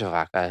komen we hier zo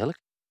vaak eigenlijk?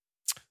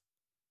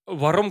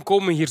 Waarom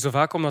komen we hier zo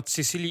vaak? Omdat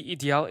Sicilië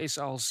ideaal is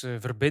als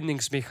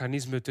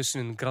verbindingsmechanisme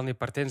tussen een Grande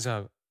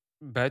Partenza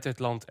buiten het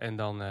land en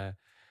dan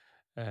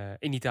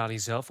in Italië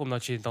zelf.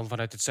 Omdat je dan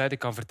vanuit het zuiden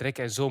kan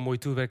vertrekken en zo mooi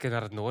toewerken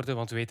naar het noorden.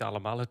 Want we weten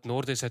allemaal, het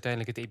noorden is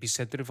uiteindelijk het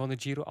epicentrum van de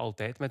Giro.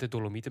 Altijd, met de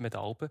Dolomieten, met de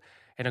Alpen.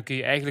 En dan kun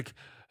je eigenlijk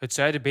het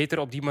zuiden beter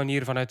op die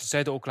manier vanuit het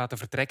zuiden ook laten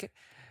vertrekken.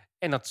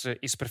 En dat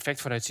is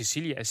perfect vanuit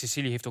Sicilië. En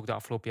Sicilië heeft ook de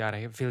afgelopen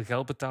jaren veel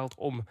geld betaald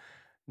om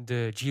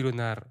de Giro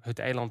naar het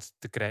eiland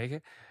te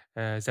krijgen.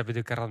 Ze hebben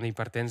de Grande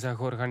Partenza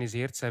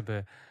georganiseerd. Ze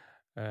hebben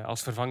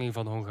als vervanging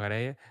van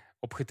Hongarije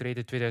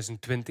opgetreden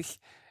 2020.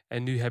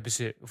 En nu hebben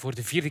ze voor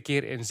de 4e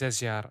keer in 6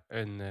 jaar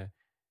een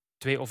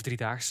 2- of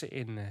 3-daagse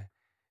in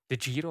de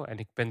Giro. En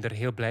ik ben er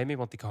heel blij mee,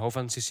 want ik hou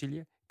van Sicilië.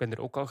 Ik ben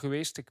er ook al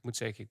geweest. Ik moet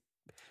zeggen,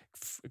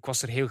 ik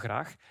was er heel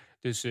graag.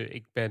 Dus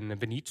ik ben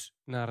benieuwd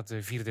naar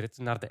de 4e rit,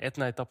 naar de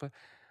Etna-etappe.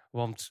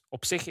 Want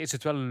op zich is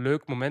het wel een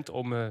leuk moment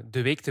om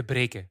de week te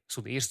breken.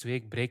 Zo'n eerste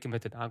week breken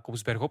met een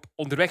aankomst bergop.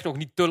 Onderweg nog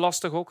niet te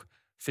lastig ook.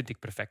 Vind ik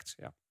perfect,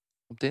 ja.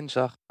 Op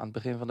dinsdag, aan het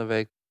begin van de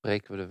week,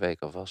 breken we de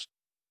week alvast.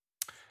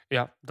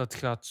 Ja, dat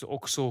gaat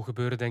ook zo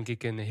gebeuren, denk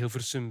ik, in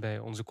Hilversum bij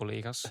onze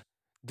collega's.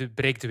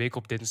 Breek de week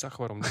op dinsdag,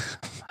 waarom niet?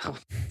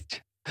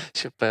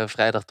 Als je op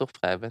vrijdag toch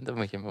vrij bent, dan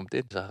moet je hem op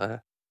dinsdag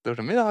door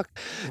de middag.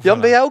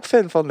 Jan, ben jij ook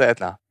fan van de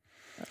Etna?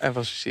 En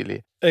van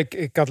Sicilië?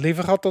 Ik had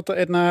liever gehad dat de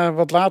Etna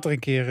wat later een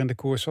keer in de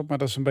koers zat. Maar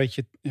dat is een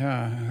beetje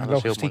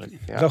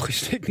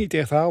logistiek niet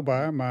echt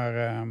haalbaar.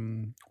 Maar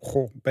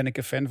ben ik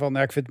een fan van.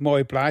 Ja, ik vind het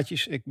mooie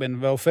plaatjes. Ik ben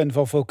wel fan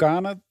van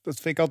vulkanen. Dat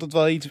vind ik altijd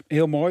wel iets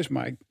heel moois.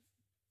 Maar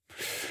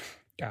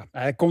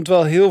hij komt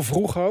wel heel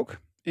vroeg ook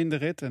in de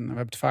rit. En we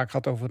hebben het vaak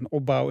gehad over een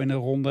opbouw in de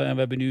ronde. En we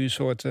hebben nu een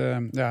soort...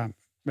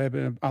 we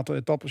hebben een aantal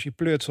etappes, je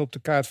pleurt ze op de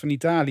kaart van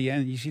Italië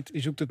en je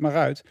zoekt het maar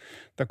uit.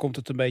 Daar komt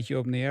het een beetje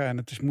op neer. En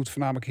het moet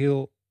voornamelijk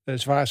heel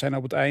zwaar zijn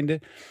op het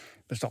einde.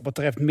 Dus dat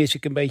betreft mis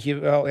ik een beetje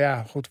wel,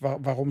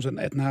 waarom zo'n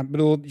Etna... Ik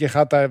bedoel, je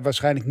gaat daar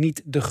waarschijnlijk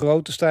niet de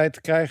grote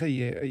strijd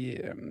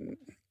krijgen.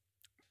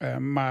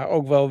 Maar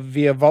ook wel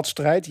weer wat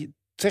strijd. Het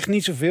zegt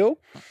niet zoveel.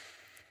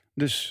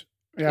 Dus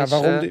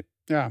waarom...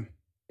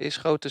 Is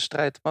grote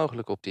strijd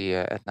mogelijk op die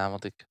Etna?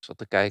 Want ik zat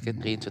te kijken,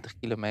 23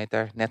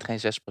 kilometer, net geen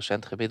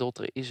 6% gemiddeld.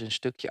 Er is een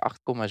stukje 8,7.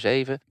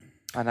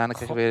 Maar daarna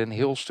krijgen we weer een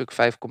heel stuk 5,4.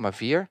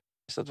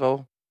 Is dat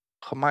wel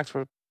gemaakt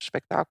voor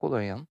spektakel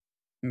dan, Jan?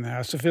 Nou,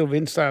 als er veel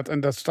wind staat, en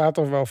dat staat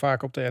toch wel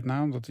vaak op de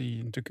Etna, omdat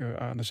hij natuurlijk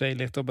aan de zee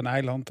ligt op een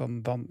eiland,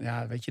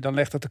 dan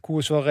legt dat de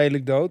koers wel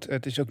redelijk dood.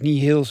 Het is ook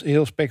niet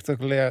heel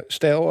spectaculair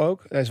stijl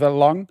ook. Hij is wel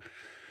lang.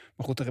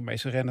 Maar goed, de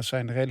meeste renners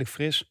zijn redelijk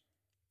fris.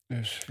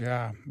 Dus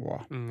ja,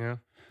 wow.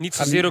 Ja. Niet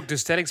zozeer ook de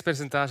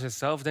sterkheidspercentage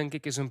zelf, denk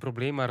ik, is een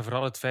probleem. Maar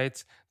vooral het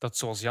feit dat,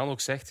 zoals Jan ook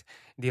zegt,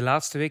 die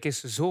laatste week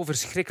is zo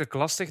verschrikkelijk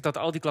lastig dat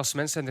al die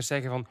klassementsrenners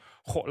zeggen van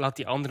laat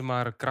die ander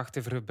maar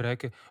krachten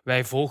verbruiken.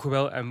 Wij volgen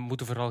wel en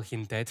moeten vooral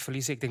geen tijd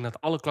verliezen. Ik denk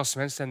dat alle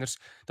klassementsrenners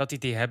dat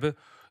idee hebben.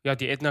 Ja,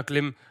 die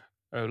Etna-klim,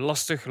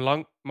 lastig,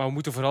 lang, maar we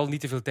moeten vooral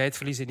niet te veel tijd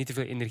verliezen, niet te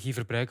veel energie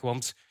verbruiken,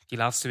 want die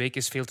laatste week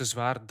is veel te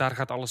zwaar. Daar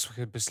gaat alles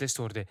beslist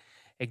worden.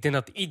 Ik denk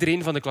dat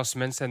iedereen van de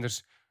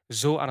klassementsrenners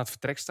zo aan het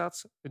vertrek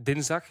staat,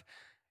 dinsdag.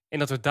 En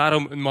dat we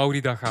daarom een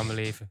Mauri-dag gaan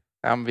beleven.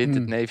 Daarom wint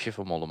het neefje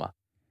van Mollema.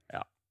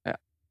 Ja.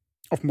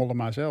 Of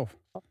Mollema zelf.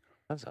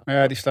 Maar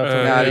ja, die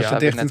staat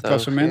dicht in het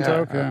klassement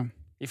ook. Ja.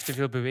 Heeft te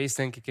veel bewezen,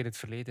 denk ik, in het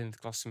verleden in het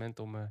klassement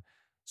om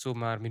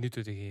zomaar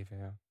minuten te geven.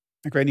 Ja.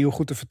 Ik weet niet hoe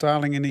goed de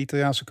vertalingen in de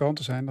Italiaanse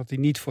kranten zijn. Dat hij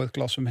niet voor het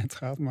klassement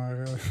gaat.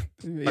 Maar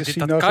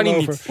dat kan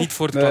hij niet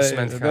voor het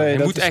klassement gaan. Hij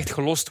moet echt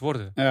gelost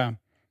worden. Ja,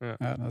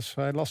 dat is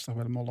vrij lastig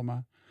bij de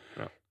Mollema.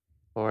 Ja.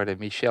 We hoorden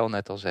Michel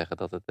net al zeggen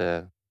dat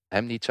het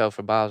hem niet zou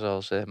verbazen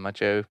als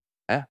Mathieu.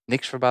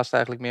 Niks verbaast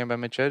eigenlijk meer bij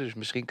Mathieu. Dus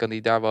misschien kan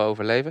hij daar wel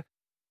overleven.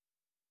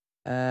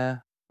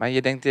 Maar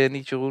je denkt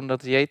niet, Jeroen,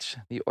 dat Yates,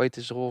 die ooit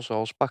eens roze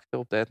als pakte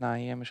op de Etna,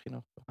 hier misschien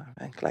nog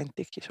een klein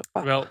tikje zou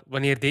pakken? Wel,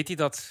 wanneer deed hij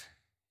dat?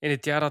 In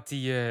het jaar dat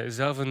hij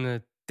zelf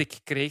een tik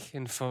kreeg,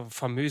 een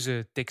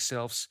fameuze tik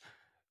zelfs,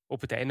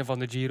 op het einde van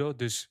de Giro.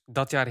 Dus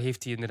dat jaar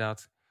heeft hij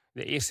inderdaad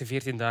de eerste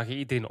 14 dagen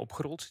iedereen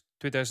opgerold,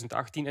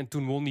 2018. En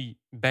toen won hij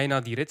bijna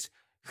die rit,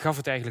 gaf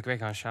het eigenlijk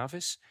weg aan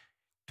Chaves,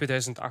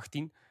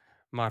 2018.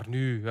 Maar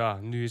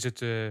nu is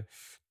het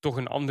toch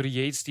een andere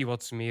Yates die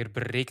wat meer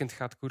berekend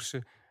gaat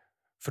koersen,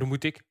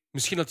 vermoed ik.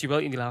 Misschien dat hij wel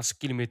in die laatste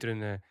kilometer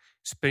een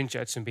sprintje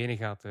uit zijn benen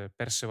gaat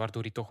persen,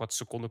 waardoor hij toch wat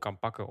seconden kan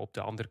pakken op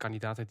de andere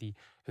kandidaten die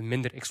een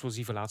minder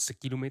explosieve laatste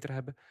kilometer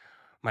hebben.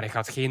 Maar hij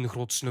gaat geen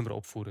groot nummer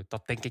opvoeren.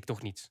 Dat denk ik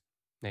toch niet.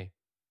 Nee.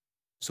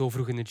 Zo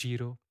vroeg in de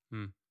Giro.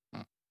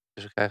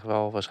 Dus we krijgen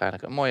wel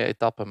waarschijnlijk een mooie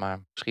etappe, maar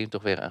misschien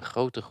toch weer een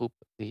grote groep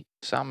die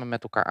samen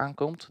met elkaar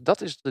aankomt.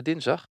 Dat is de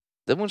dinsdag.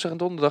 De woensdag en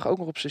donderdag ook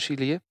nog op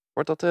Sicilië.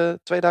 Wordt dat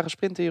 2 dagen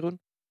sprinten, Jeroen?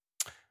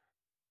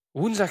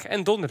 Woensdag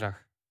en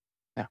donderdag?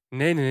 Ja.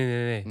 Nee.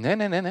 Nee.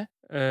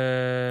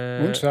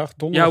 Woensdag,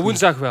 donderdag. Ja,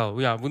 woensdag wel.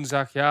 Ja,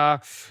 woensdag,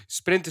 ja.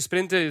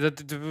 Sprinten.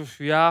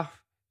 Ja,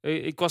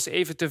 ik was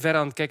even te ver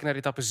aan het kijken naar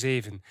etappe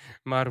 7.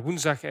 Maar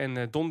woensdag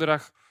en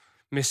donderdag,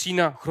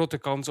 Messina, grote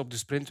kans op de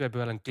sprint. We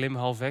hebben wel een klim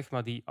halfweg,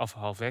 maar die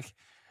halfweg.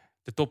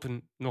 De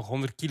toppen nog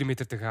 100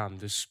 kilometer te gaan.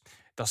 Dus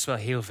dat is wel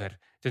heel ver.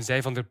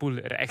 Tenzij Van der Poel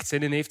er echt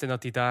zin in heeft en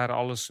dat hij daar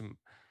alles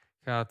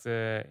gaat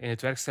in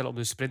het werk stellen om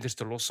de sprinters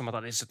te lossen. Maar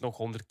dan is het nog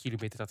 100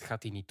 kilometer. Dat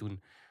gaat hij niet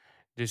doen.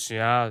 Dus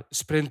ja,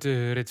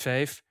 sprinten rit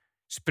 5.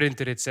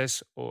 Sprinten rit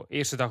 6.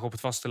 Eerste dag op het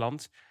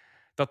vasteland.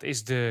 Dat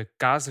is de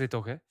kaasrit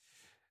toch, hè?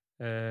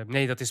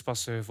 Nee, dat is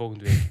pas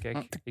volgende week.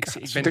 Kijk,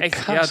 ik ben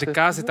echt... Ja, de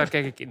kaasrit, daar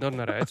kijk ik enorm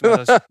naar uit.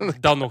 Maar dat is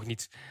dan nog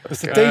niet. Dat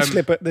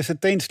is de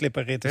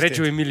teenslipperrit.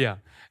 Reggio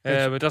Emilia.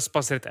 Maar dat is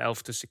pas rit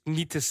 11. Dus ik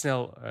niet te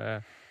snel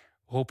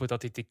hopen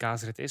dat dit die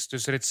kaasrit is.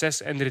 Dus rit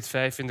 6 en rit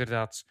 5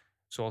 inderdaad,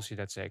 zoals je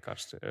net zei,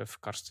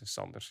 Karsten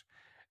Sanders.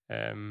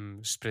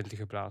 Sprinten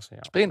geblazen.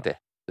 Ja.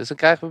 Sprinten. Dus dan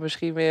krijgen we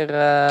misschien weer...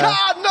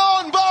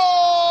 Cannonball!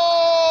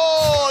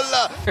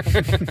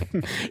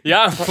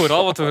 Ja,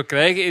 vooral wat we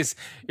krijgen is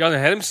Jan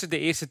Hermsen de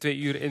eerste 2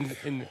 uur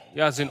in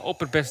zijn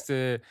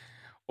opperbeste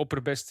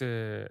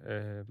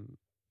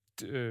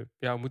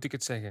hoe moet ik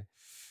het zeggen?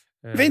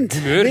 Wind.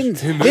 Heb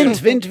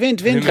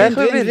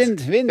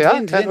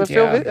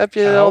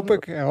je hoop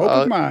ik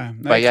maar.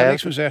 Nee, ik ga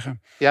niks meer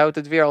zeggen. Je houdt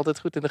het weer altijd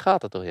goed in de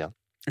gaten, toch, Jan?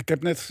 Ik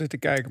heb net zitten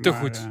kijken,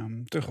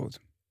 te goed.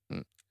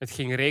 Het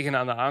ging regenen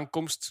aan de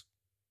aankomst.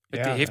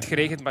 Het heeft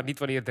geregend, maar niet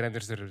wanneer de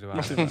renners er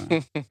waren.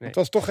 Nee. Het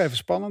was toch even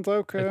spannend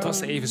ook. Het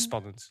was even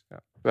spannend,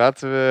 ja.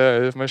 Laten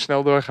we maar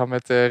snel doorgaan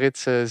met rit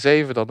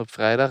 7 dan op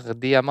vrijdag.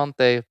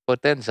 Diamante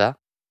Potenza.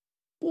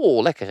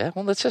 Lekker hè?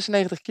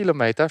 196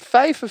 kilometer.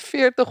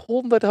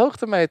 4500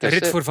 hoogtemeters. Een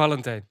rit voor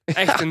Valentijn.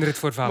 Echt een rit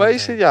voor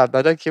Valentijn. Ja,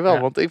 nou dankjewel. Ja.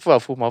 Want ik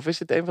vroeg me af, is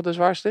dit een van de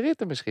zwaarste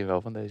ritten misschien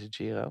wel van deze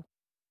Giro?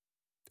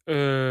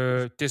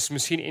 Het is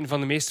misschien een van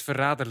de meest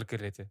verraderlijke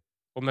ritten.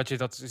 Omdat je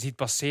dat ziet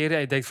passeren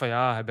en je denkt van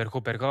ja,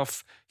 bergop,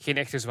 bergaf. Geen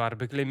echte zware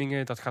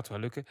beklimmingen, dat gaat wel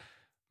lukken.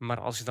 Maar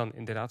als je dan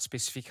inderdaad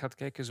specifiek gaat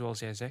kijken, zoals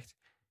jij zegt,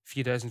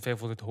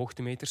 4500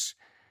 hoogtemeters.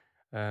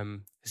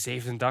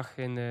 7e dag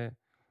in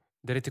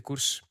de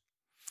rittenkoers.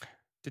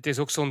 Dit is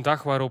ook zo'n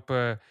dag waarop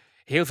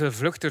heel veel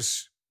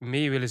vluchters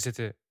mee willen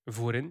zitten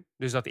voorin.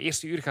 Dus dat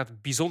eerste uur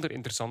gaat bijzonder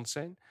interessant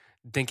zijn,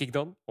 denk ik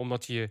dan.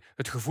 Omdat je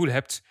het gevoel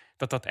hebt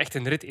dat dat echt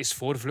een rit is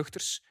voor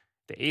vluchters.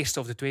 De eerste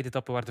of de tweede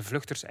etappe waar de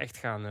vluchters echt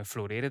gaan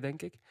floreren,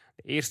 denk ik.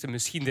 De eerste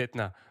misschien de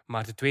Etna,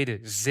 maar de tweede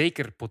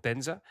zeker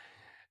Potenza.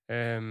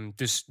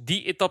 Dus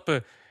die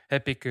etappe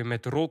heb ik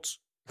met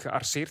rood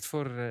gearceerd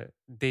voor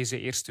deze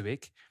eerste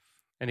week.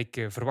 En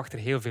ik verwacht er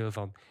heel veel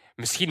van.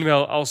 Misschien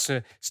wel als...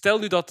 stel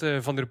nu dat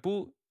Van der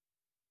Poel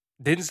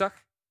dinsdag,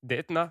 de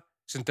Etna,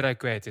 zijn trui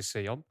kwijt is,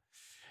 Jan.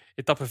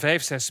 Etappe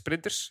 5, 6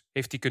 sprinters,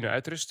 heeft hij kunnen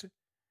uitrusten.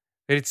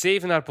 Rit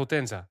 7 naar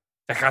Potenza.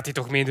 Dan gaat hij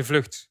toch mee in de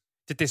vlucht.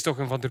 Dit is toch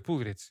een Van der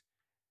Poel-rit.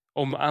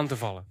 Om aan te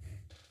vallen.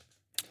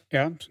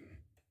 Ja,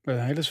 een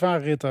hele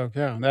zware rit ook.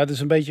 Ja. Nou, het is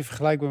een beetje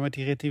vergelijkbaar met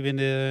die rit die we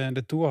in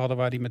de Tour hadden,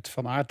 waar die met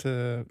Van Aert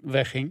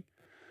wegging.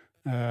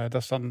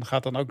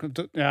 Gaat dan ook.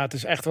 Ja, het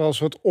is echt wel een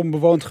soort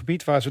onbewoond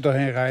gebied waar ze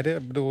doorheen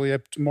rijden. Ik bedoel, je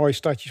hebt mooie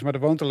stadjes, maar er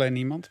woont alleen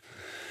niemand.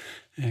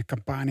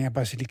 Campania,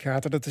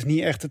 Basilicata, dat is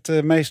niet echt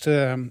het meest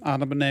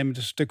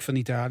adembenemende stuk van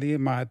Italië,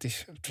 maar het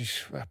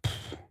is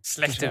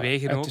slechte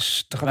wegen ook. Het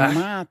is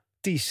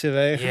dramatische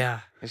wegen.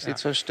 Ja. Is dit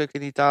zo'n stuk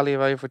in Italië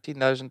waar je voor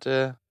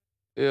 10.000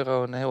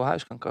 euro een heel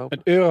huis kan kopen?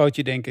 Een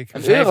eurotje, denk ik.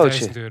 Een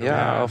eurotje? €5.000.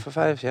 Ja, over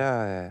 5,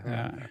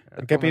 ja.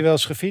 Ik heb hier wel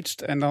eens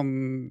gefietst en dan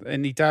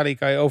in Italië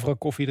kan je overal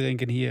koffie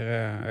drinken. En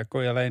hier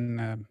kon je alleen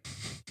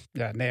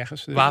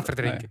nergens. Dus, water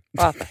drinken.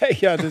 Water.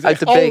 Ja, dus uit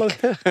de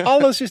beek.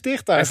 Alles is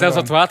dicht daar. En zelfs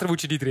dat water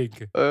moet je niet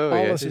drinken.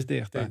 Alles is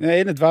dicht. Nee,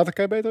 in het water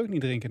kan je beter ook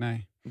niet drinken,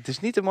 nee. Het is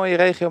niet een mooie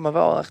regio, maar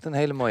wel echt een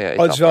hele mooie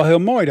etappe. Het is wel heel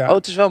mooi daar.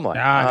 Het is wel mooi.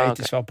 Ja, nee, het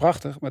is wel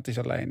prachtig, maar het is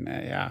alleen,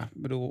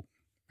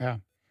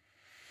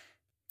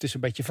 het is een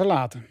beetje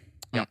verlaten.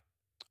 Ja.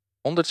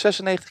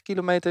 196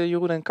 kilometer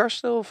Jeroen en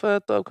Karsten of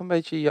ook een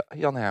beetje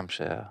Jan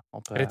Hermsen?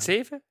 Rit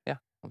 7?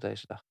 Ja, op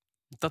deze dag.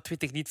 Dat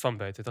weet ik niet van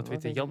buiten. Dat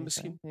weet Jan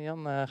misschien.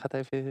 Jan gaat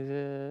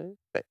even...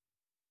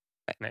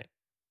 Nee.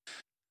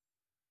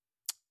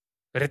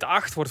 Rit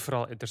 8 wordt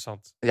vooral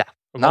interessant.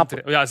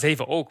 Ja,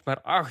 7 ook,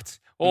 maar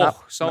 8.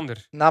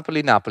 Sander.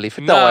 Napoli.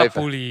 Vertel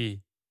even.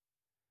 Napoli.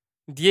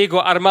 Diego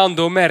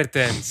Armando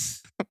Mertens.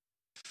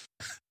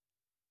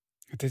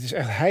 Dit is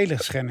echt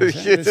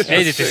heiligschennis.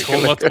 Nee, dit is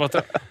gewoon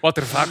wat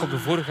er vaak op de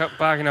vorige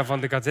pagina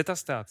van de Gazzetta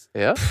staat.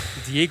 Ja?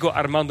 Diego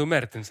Armando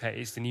Mertens. Hij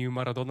is de nieuwe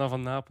Maradona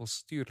van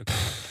Napels. Tuurlijk.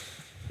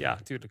 Ja,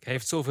 tuurlijk. Hij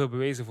heeft zoveel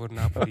bewezen voor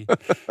Napoli.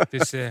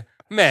 Dus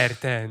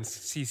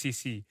Mertens.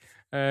 Si.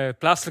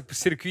 Plaatselijk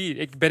circuit.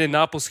 Ik ben in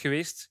Napels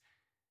geweest.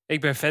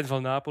 Ik ben fan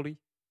van Napoli.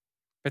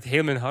 met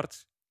heel mijn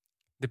hart.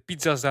 De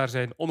pizza's daar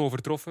zijn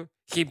onovertroffen.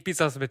 Geen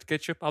pizza's met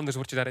ketchup, anders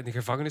word je daar in de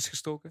gevangenis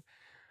gestoken.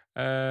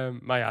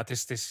 Maar ja,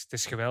 het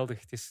is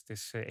geweldig. Het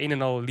is een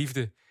en al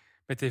liefde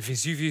met de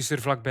Vesuvius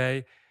er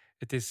vlakbij.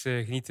 Het is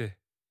genieten.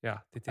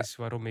 Ja, dit is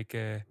waarom ik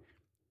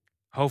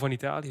hou van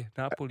Italië,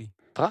 Napoli.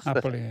 Prachtig.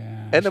 Napoli,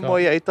 En een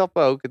mooie etappe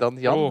ook dan,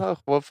 Jan.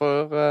 Gewoon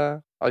voor,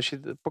 als je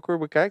het parcours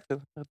bekijkt,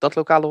 dat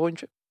lokale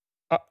rondje.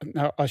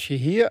 Nou, als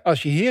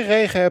je hier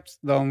regen hebt,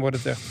 dan wordt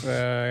het echt...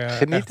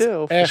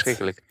 Genieten of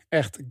verschrikkelijk?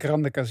 Echt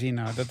grande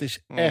casino. Dat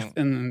is echt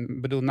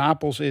ik bedoel,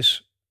 Napels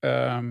is...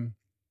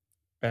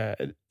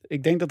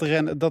 ik denk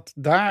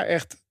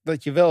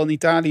dat je wel in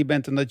Italië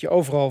bent en dat je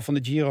overal van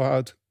de Giro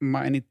houdt.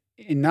 Maar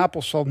in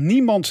Napels zal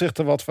niemand zich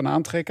er wat van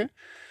aantrekken.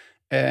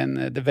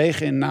 En de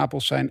wegen in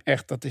Napels zijn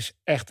echt, dat is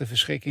echt een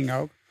verschrikking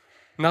ook.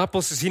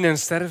 Napels zien en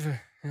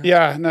sterven.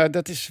 Ja, nou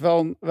dat is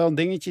wel een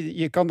dingetje.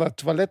 Je kan daar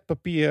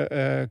toiletpapier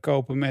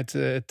kopen met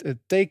het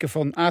teken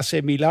van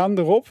AC Milan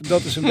erop.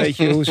 Dat is een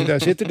beetje hoe ze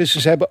daar zitten. Dus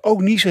ze hebben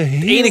ook niet zo heel...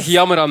 Het enige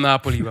jammer aan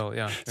Napoli wel,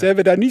 ja. Ze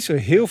hebben daar niet zo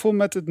heel veel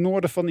met het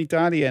noorden van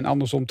Italië. En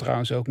andersom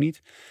trouwens ook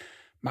niet.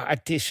 Maar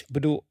het is,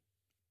 bedoel...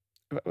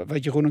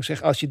 Wat Jeroen ook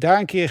zegt, als je daar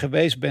een keer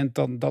geweest bent,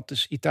 dan dat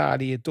is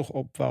Italië toch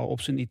wel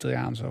op zijn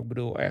Italiaans ook. Ik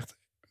bedoel, echt,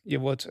 je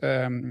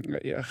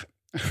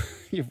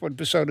wordt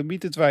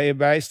besodemieterd waar je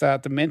bij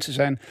staat. De mensen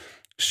zijn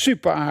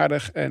super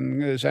aardig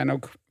en zijn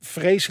ook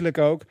vreselijk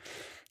ook.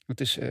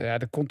 Het is,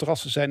 de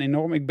contrasten zijn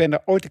enorm. Ik ben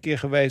daar ooit een keer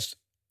geweest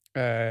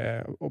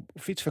op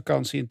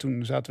fietsvakantie en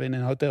toen zaten we in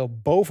een hotel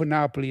boven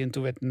Napoli en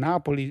toen werd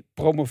Napoli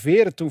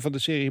promoveerde toen van de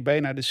Serie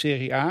B naar de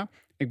Serie A.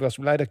 Ik was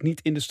blij dat ik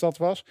niet in de stad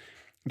was.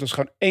 Het was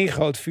gewoon één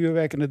groot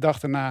vuurwerk en de dag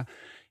daarna,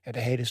 de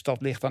hele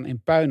stad ligt dan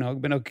in puinhoop.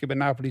 Ik ben ook een keer bij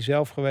Napoli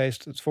zelf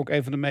geweest. Dat vond ik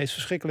een van de meest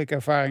verschrikkelijke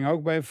ervaringen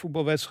ook bij een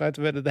voetbalwedstrijd.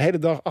 We werden de hele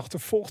dag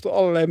achtervolgd door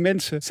allerlei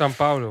mensen. São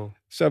Paulo.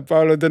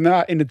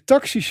 Daarna in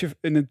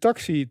een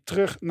taxi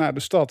terug naar de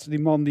stad. Die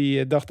man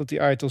die dacht dat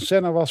hij Ayrton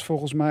Senna was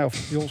volgens mij,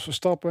 of Jos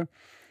Verstappen.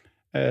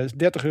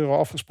 €30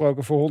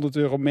 afgesproken, voor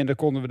 €100 minder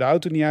konden we de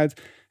auto niet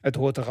uit. Het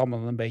hoort er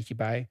allemaal een beetje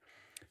bij.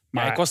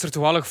 Maar ik was er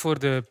toevallig voor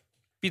de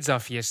Pizza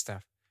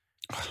Fiesta.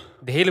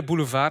 De hele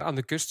boulevard aan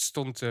de kust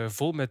stond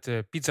vol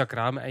met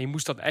pizzakramen. En je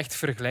moest dat echt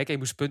vergelijken. Je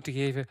moest punten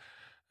geven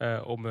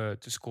om de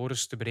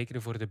scores te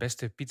berekenen voor de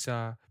beste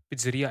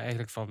pizzeria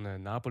eigenlijk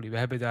van Napoli. We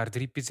hebben daar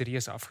 3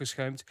 pizzeria's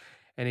afgeschuimd.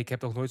 En ik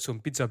heb nog nooit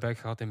zo'n pizzabuik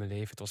gehad in mijn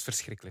leven. Het was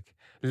verschrikkelijk.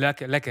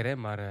 Lekker hè,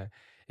 maar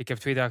ik heb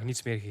 2 dagen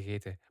niets meer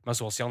gegeten. Maar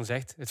zoals Jan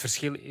zegt, het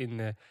verschil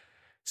in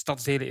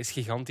stadsdelen is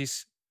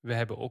gigantisch. We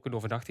hebben ook een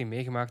overnachting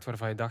meegemaakt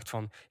waarvan je dacht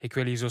van ik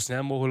wil hier zo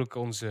snel mogelijk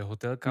onze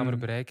hotelkamer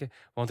bereiken,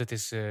 want het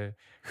is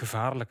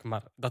gevaarlijk.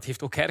 Maar dat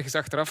heeft ook ergens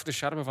achteraf de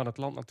charme van het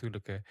land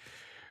natuurlijk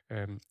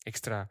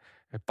extra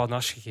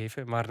panache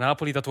gegeven. Maar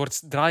Napoli, dat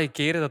wordt draaien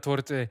keren, dat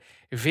wordt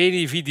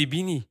veni vidi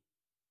bini.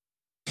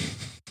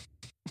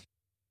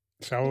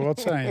 Zou er wat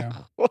zijn,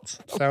 ja.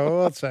 Zou er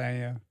wat zijn,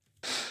 ja.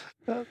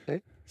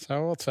 Okay. Zou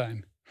er wat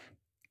zijn.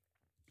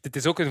 Dit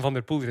is ook een Van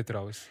der Poel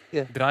trouwens.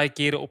 Yeah. Draaien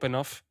keren op en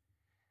af.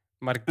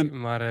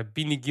 Maar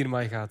Bini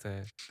Girmay gaat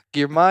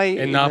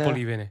in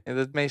Napoli winnen. In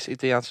het meest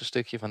Italiaanse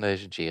stukje van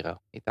deze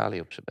Giro. Italië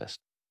op zijn best.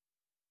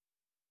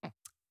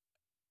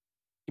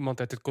 Iemand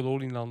uit het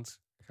kolonienland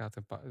gaat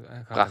hem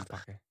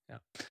pakken.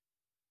 Ja.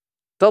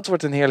 Dat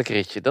wordt een heerlijk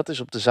ritje. Dat is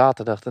op de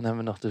zaterdag. Dan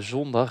hebben we nog de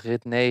zondag,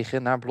 rit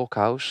 9 naar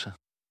Blokhuis.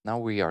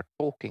 Now we are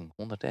talking.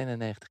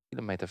 191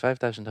 kilometer,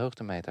 5000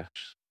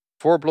 hoogtemeters.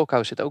 Voor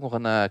Blokhuis zit ook nog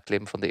een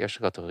klim van de eerste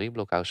categorie.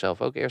 Blokhuis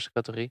zelf ook eerste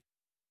categorie.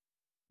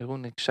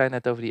 Jeroen, ik zei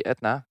net over die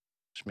Etna.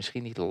 Is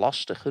misschien niet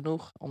lastig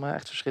genoeg om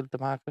echt verschillen te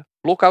maken.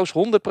 Blokhuis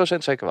 100%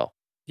 zeker wel.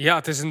 Ja,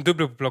 het is een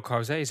dubbele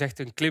Blokhuis. Hè. Je zegt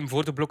een klim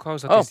voor de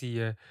Blokhuis. Dat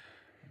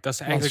is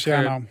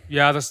eigenlijk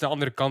dat is de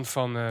andere kant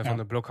van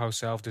de Blokhuis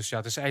zelf. Dus ja,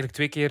 het is eigenlijk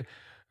 2 keer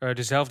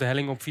dezelfde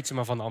helling op fietsen,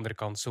 maar van de andere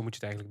kant. Zo moet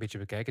je het eigenlijk een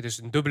beetje bekijken.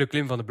 Dus een dubbele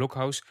klim van de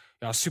Blokhuis.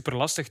 Ja, super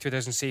lastig.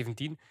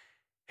 2017.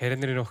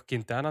 Herinner je nog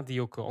Quintana,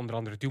 die ook onder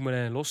andere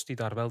Dumoulin en Los, die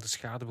daar wel de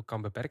schade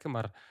kan beperken.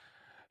 Maar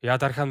ja,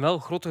 daar gaan wel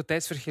grote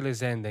tijdsverschillen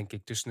zijn, denk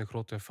ik, tussen de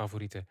grote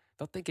favorieten.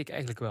 Dat denk ik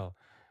eigenlijk wel.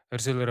 Er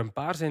zullen er een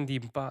paar zijn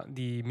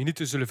die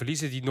minuten zullen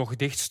verliezen die nog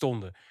dicht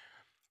stonden.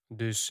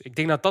 Dus ik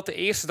denk dat dat de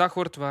eerste dag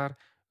wordt waar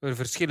er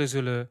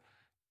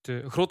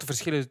grote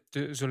verschillen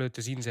zullen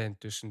te zien zijn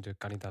tussen de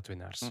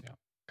kandidaatwinnaars. Ja.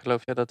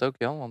 Geloof jij dat ook,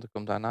 Jan? Want er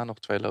komt daarna nog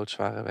 2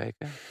 loodzware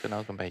weken. We kunnen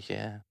ook een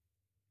beetje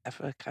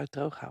even kruid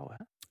droog houden.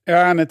 Hè?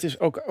 Ja, en het is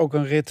ook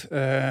een rit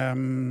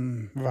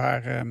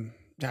waar...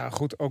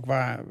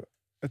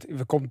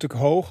 we komen natuurlijk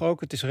hoog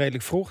ook. Het is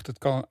redelijk vroeg. Het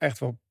kan echt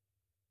wel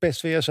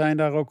pestweer zijn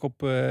daar ook op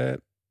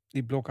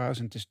die Blokhuis.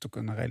 En het is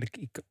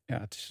natuurlijk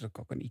het is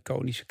ook een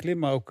iconische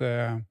klim. Ook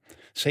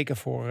zeker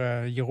voor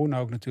Jeroen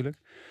ook natuurlijk.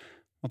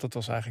 Want dat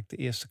was eigenlijk de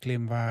eerste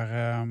klim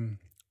waar...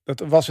 dat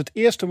was het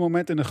eerste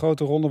moment in de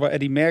grote ronde waar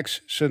Eddy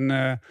Merckx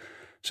zijn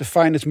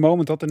finest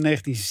moment had in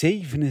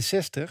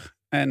 1967.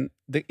 En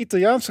de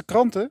Italiaanse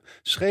kranten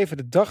schreven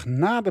de dag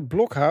na de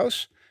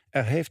Blokhuis: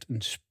 er heeft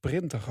een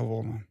sprinter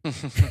gewonnen.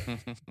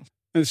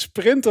 Een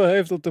sprinter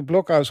heeft op de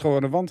Blokhuis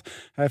gewonnen, want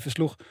hij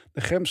versloeg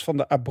de Gems van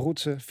de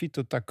Abruzzen,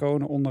 Vito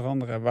Taccone onder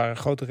andere, waren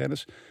grote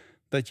renners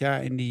dat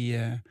jaar in die...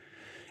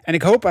 En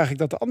ik hoop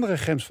eigenlijk dat de andere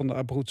Gems van de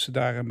Abruzzen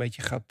daar een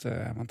beetje gaat,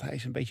 want hij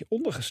is een beetje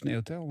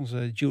ondergesneeuwd, hè,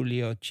 onze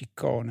Giulio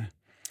Ciccone.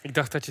 Ik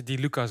dacht dat je die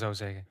Luca zou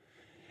zeggen.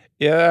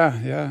 Ja,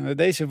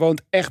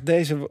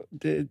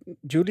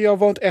 Giulio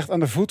woont echt aan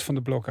de voet van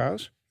de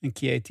Blokhuis in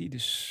Chieti,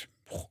 dus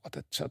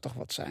dat zou toch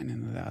wat zijn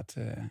inderdaad.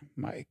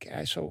 Maar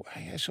hij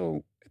is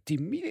zo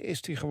timide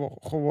is hij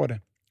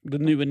geworden, de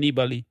nieuwe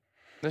Nibali.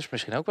 Dat is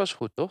misschien ook wel eens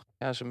goed, toch?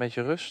 Ja, is een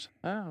beetje rust.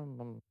 Ja,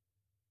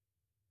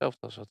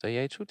 hetzelfde als wat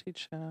Yates doet,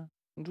 iets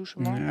doe ze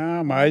maar.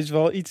 Ja, maar hij is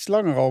wel iets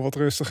langer al wat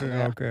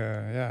rustiger ook.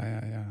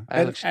 Ja.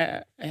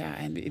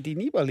 En die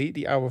Nibali,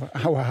 die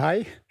oude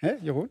haai, hè,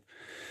 Jeroen?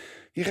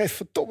 Die geeft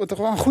verdomme toch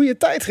wel een goede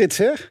tijdrit,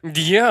 zeg.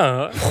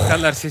 Ja, we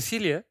gaan naar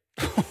Sicilië.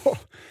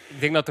 Ik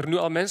denk dat er nu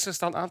al mensen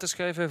staan aan te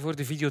schuiven voor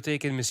de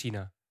videotheek in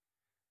Messina.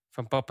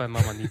 Van papa en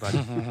mama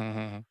Nibali.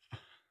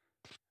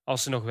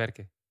 Als ze nog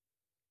werken.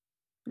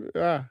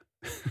 Ja.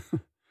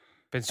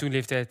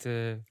 Pensioenleeftijd,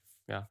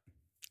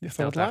 ligt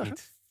dat wat lager?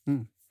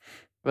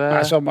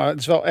 Maar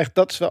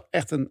dat is wel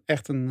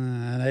echt een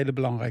hele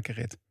belangrijke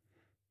rit.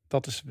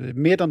 Dat is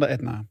meer dan de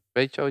Etna.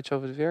 Weet je iets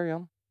over het weer,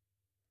 Jan?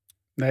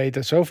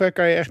 Nee, zover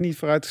kan je echt niet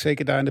vooruit.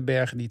 Zeker daar in de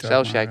bergen niet.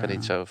 Zelfs jij kan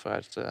niet zo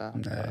vooruit.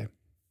 Nee.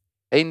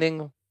 Eén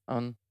ding,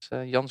 want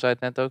Jan zei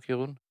het net ook,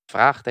 Jeroen.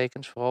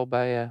 Vraagtekens vooral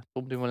bij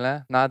Tom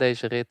Dumoulin. Na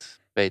deze rit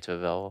weten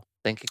we wel,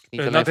 denk ik, niet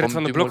alleen na de rit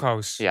van de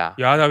Blokhuis. Ja,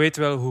 dan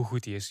weten we wel hoe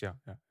goed hij is. Ja.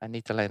 En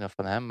niet alleen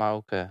van hem, maar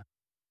ook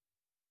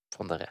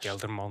van de rest.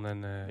 Kelderman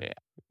en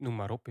noem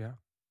maar op, ja.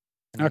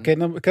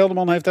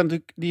 Kelderman heeft daar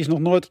natuurlijk, die is nog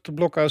nooit op de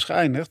Blokhuis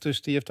geëindigd.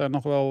 Dus die heeft daar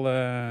nog wel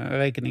een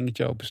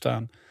rekeningetje open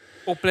staan.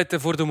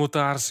 Opletten voor de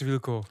motards,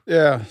 Wilco.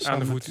 Ja, aan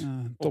de voet.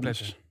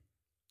 Opletten.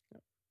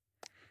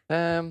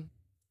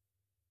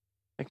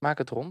 Ik maak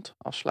het rond,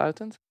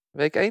 afsluitend.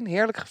 Week 1,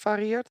 heerlijk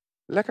gevarieerd.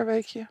 Lekker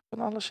weekje, van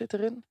alles zit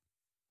erin.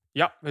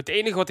 Ja, het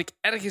enige wat ik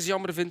ergens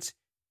jammer vind,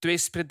 2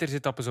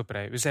 sprintersetappes op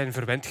rij. We zijn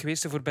verwend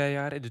geweest de voorbije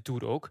jaren, in de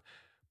Tour ook.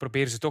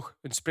 Proberen ze toch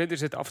een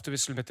sprinterzit af te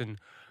wisselen met een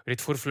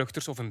rit voor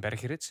vluchters of een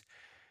bergrit.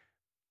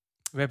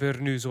 We hebben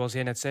er nu, zoals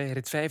jij net zei,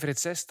 rit 5, rit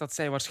 6. Dat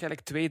zijn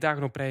waarschijnlijk 2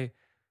 dagen op rij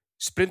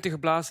sprinten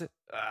geblazen.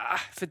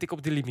 Vind ik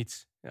op de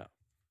limiet. Ja.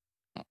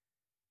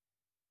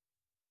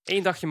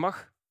 1 dagje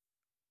mag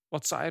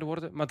wat saaier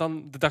worden, maar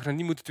dan de dag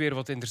nadien moet het weer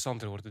wat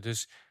interessanter worden.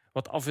 Dus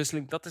wat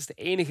afwisseling, dat is de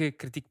enige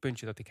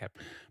kritiekpuntje dat ik heb.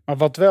 Maar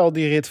wat wel,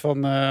 die rit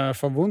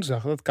van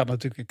woensdag, dat kan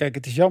natuurlijk... Kijk,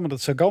 het is jammer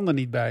dat Sagan er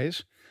niet bij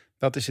is.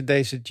 Dat is in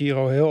deze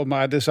Giro heel...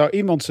 Maar er zou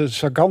iemand zijn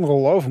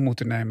Sagan-rol over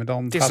moeten nemen.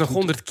 Dan het is nog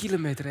 100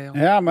 kilometer.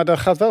 Hè, ja, maar er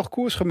gaat wel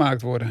koers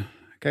gemaakt worden.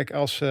 Kijk,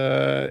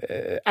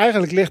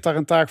 eigenlijk ligt daar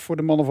een taak voor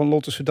de mannen van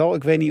Lotto Soudal.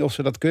 Ik weet niet of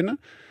ze dat kunnen.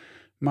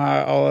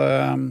 Maar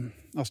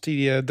als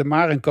die de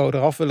Maar en Co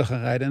eraf willen gaan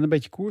rijden en een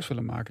beetje koers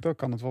willen maken, dan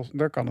kan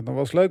het nog wel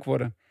eens leuk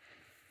worden.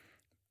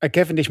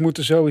 Cavendish moet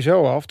er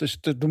sowieso af. Dus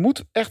er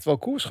moet echt wel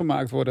koers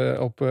gemaakt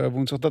worden op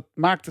woensdag. Dat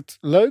maakt het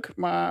leuk,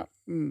 maar...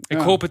 Ik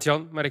hoop het,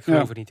 Jan, maar ik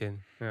geloof er niet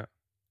in. Ja.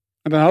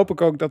 En dan hoop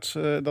ik ook dat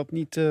ze dat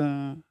niet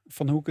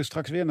Van Hoeken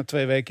straks weer na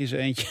 2 weken is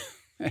eentje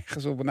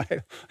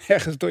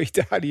ergens door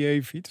Italië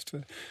heen fietst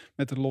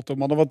met de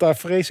Lotto-mannen. Want daar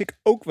vrees ik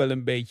ook wel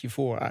een beetje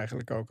voor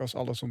eigenlijk ook, als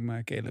alles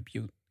om Caleb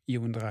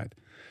Ewan draait.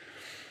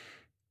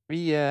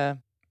 Wie,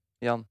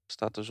 Jan,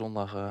 staat er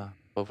zondag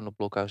bovenop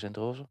Blokhuis in het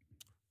roze?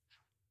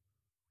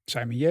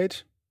 Simon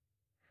Yates.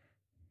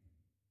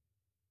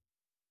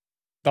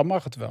 Dan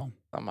mag het wel.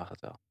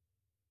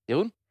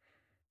 Jeroen?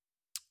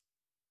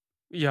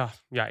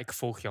 Ja, ik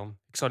volg Jan.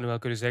 Ik zou nu wel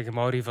kunnen zeggen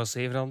Mauri van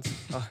Zevenand.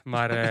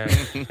 Maar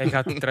hij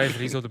gaat de trui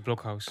verliezen op de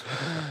Blokhuis.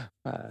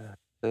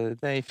 De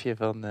neefje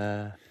van...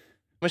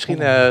 misschien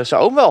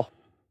zijn oom wel.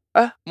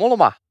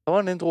 Mollema.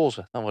 Gewoon in het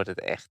roze. Dan wordt het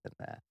echt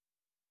een...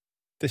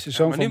 Het is de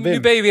zoon van Wim. Nu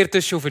ben je weer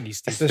te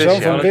chauvinistisch. De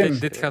zoon van Wim.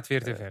 Dit gaat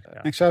weer te ver.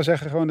 Ja. Ik zou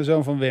zeggen gewoon de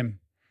zoon van Wim.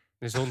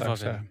 De zoon van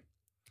Wim.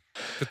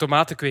 De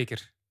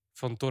tomatenkweker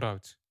van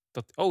Torhout.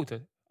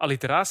 De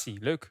alliteratie.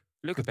 Leuk.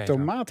 Leuke bijnaam.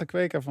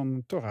 Tomatenkweker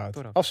van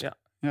Torhout.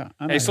 Ja,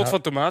 hij is tot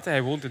van tomaten.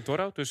 Hij woont in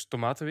Torhout. Dus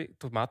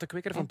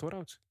tomatenkweker van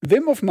Torhout.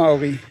 Wim of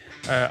Mauri?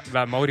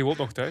 Mauri woont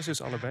nog thuis,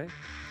 dus allebei.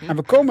 En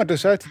we komen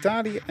dus uit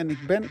Italië. En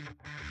ik ben...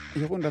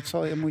 Jeroen, dat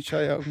zou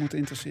je ook moeten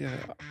interesseren.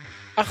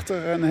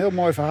 Achter een heel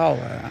mooi verhaal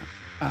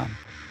aan.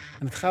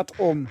 En het gaat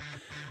om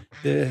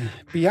de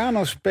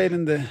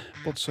pianospelende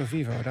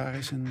Pozzovivo. Daar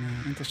is een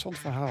interessant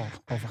verhaal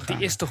over gaan.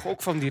 Die is toch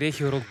ook van die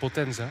regio rond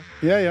Potenza?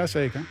 Ja,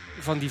 zeker.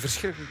 Van die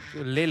verschrikkelijk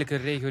lelijke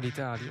regio in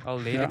Italië.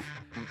 Al lelijk.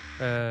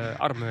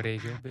 Arme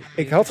regio.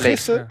 Ik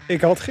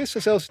had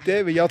gisteren zelfs het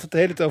idee, je had het de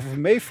hele tijd over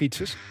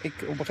meefietsers. Op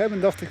een gegeven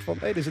moment dacht ik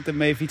van, er zitten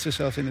meefietsers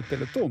zelfs in het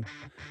peloton.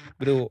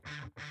 Ik bedoel...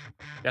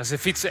 Ja, ze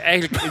fietsen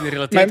eigenlijk in de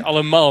realiteit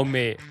allemaal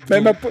mee.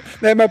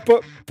 Maar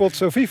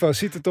Pozzovivo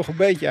ziet er toch een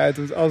beetje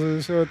uit als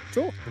een soort...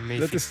 Toch? Een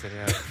meefietser,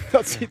 ja.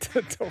 Dat ziet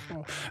er toch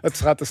wel. Het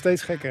gaat er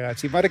steeds gekker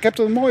uitzien. Maar ik heb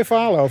er een mooi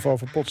verhaal over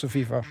Potse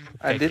Viva.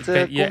 En dit,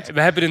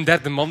 we hebben een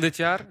derde man dit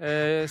jaar,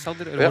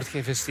 Sander. Er wordt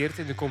geïnvesteerd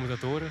in de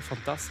commentatoren.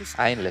 Fantastisch.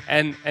 Eindelijk.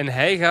 En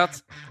hij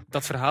gaat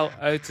dat verhaal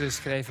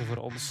uitschrijven voor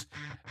ons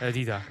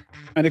die dag.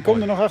 En ik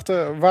kom er nog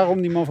achter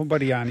waarom die man van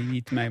Bardiani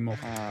niet mee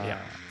mocht. Ja,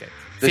 kijk.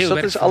 Dus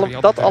dat is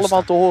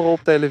allemaal te horen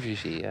op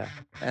televisie. Ja.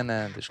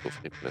 En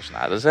Discovery Plus.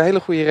 Nou, dat is een hele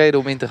goede reden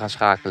om in te gaan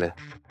schakelen.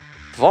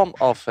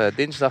 Vanaf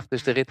dinsdag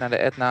dus de rit naar de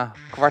Etna.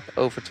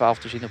 12:15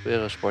 te zien op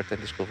Eurosport en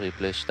Discovery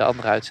Plus. De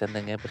andere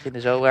uitzendingen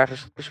beginnen zo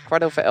ergens tussen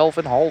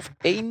 11:15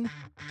 en 1:30.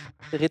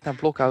 De rit naar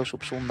Blokhuis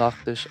op zondag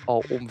dus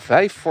al om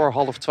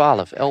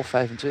 11:55.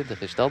 11:25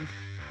 is dan.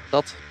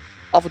 Dat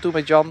af en toe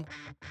met Jan.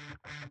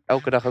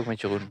 Elke dag ook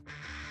met Jeroen.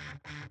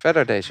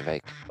 Verder deze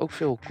week ook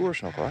veel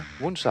koers nog hoor.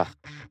 Woensdag.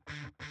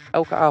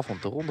 Elke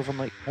avond de ronde van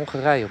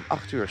Hongarije om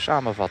 8 uur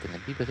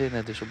samenvattingen. Die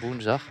beginnen dus op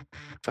woensdag.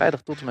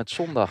 Vrijdag tot en met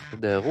zondag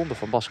de ronde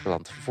van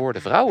Baskeland voor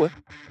de vrouwen.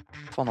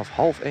 Vanaf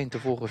 12:30 te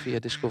volgen via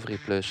Discovery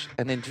Plus.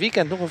 En in het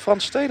weekend nog een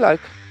Frans tweeluik.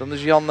 Dan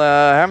is Jan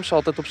Herms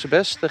altijd op zijn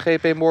best. De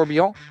GP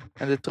Morbihan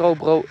en de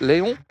Trobro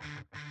Leon.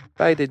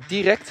 Beide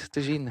direct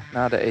te zien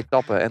na de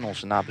etappe en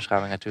onze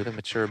nabeschouwing natuurlijk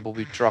met Sir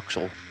Bobby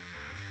Truxell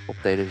op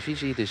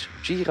televisie. Dus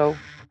Giro,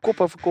 kop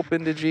over kop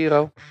in de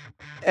Giro.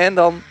 En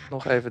dan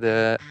nog even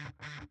de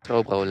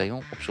Trobro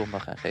Leon op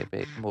zondag en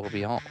GP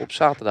Morbihan op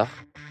zaterdag.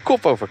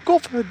 Kop over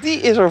kop,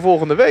 die is er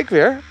volgende week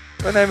weer.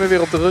 We nemen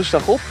weer op de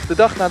rustdag op. De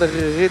dag na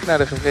de rit naar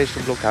de gevreesde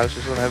Blokhuis.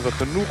 Dus dan hebben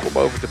we genoeg om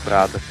over te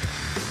praten.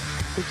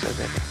 Ik zou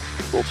zeggen,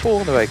 tot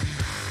volgende week.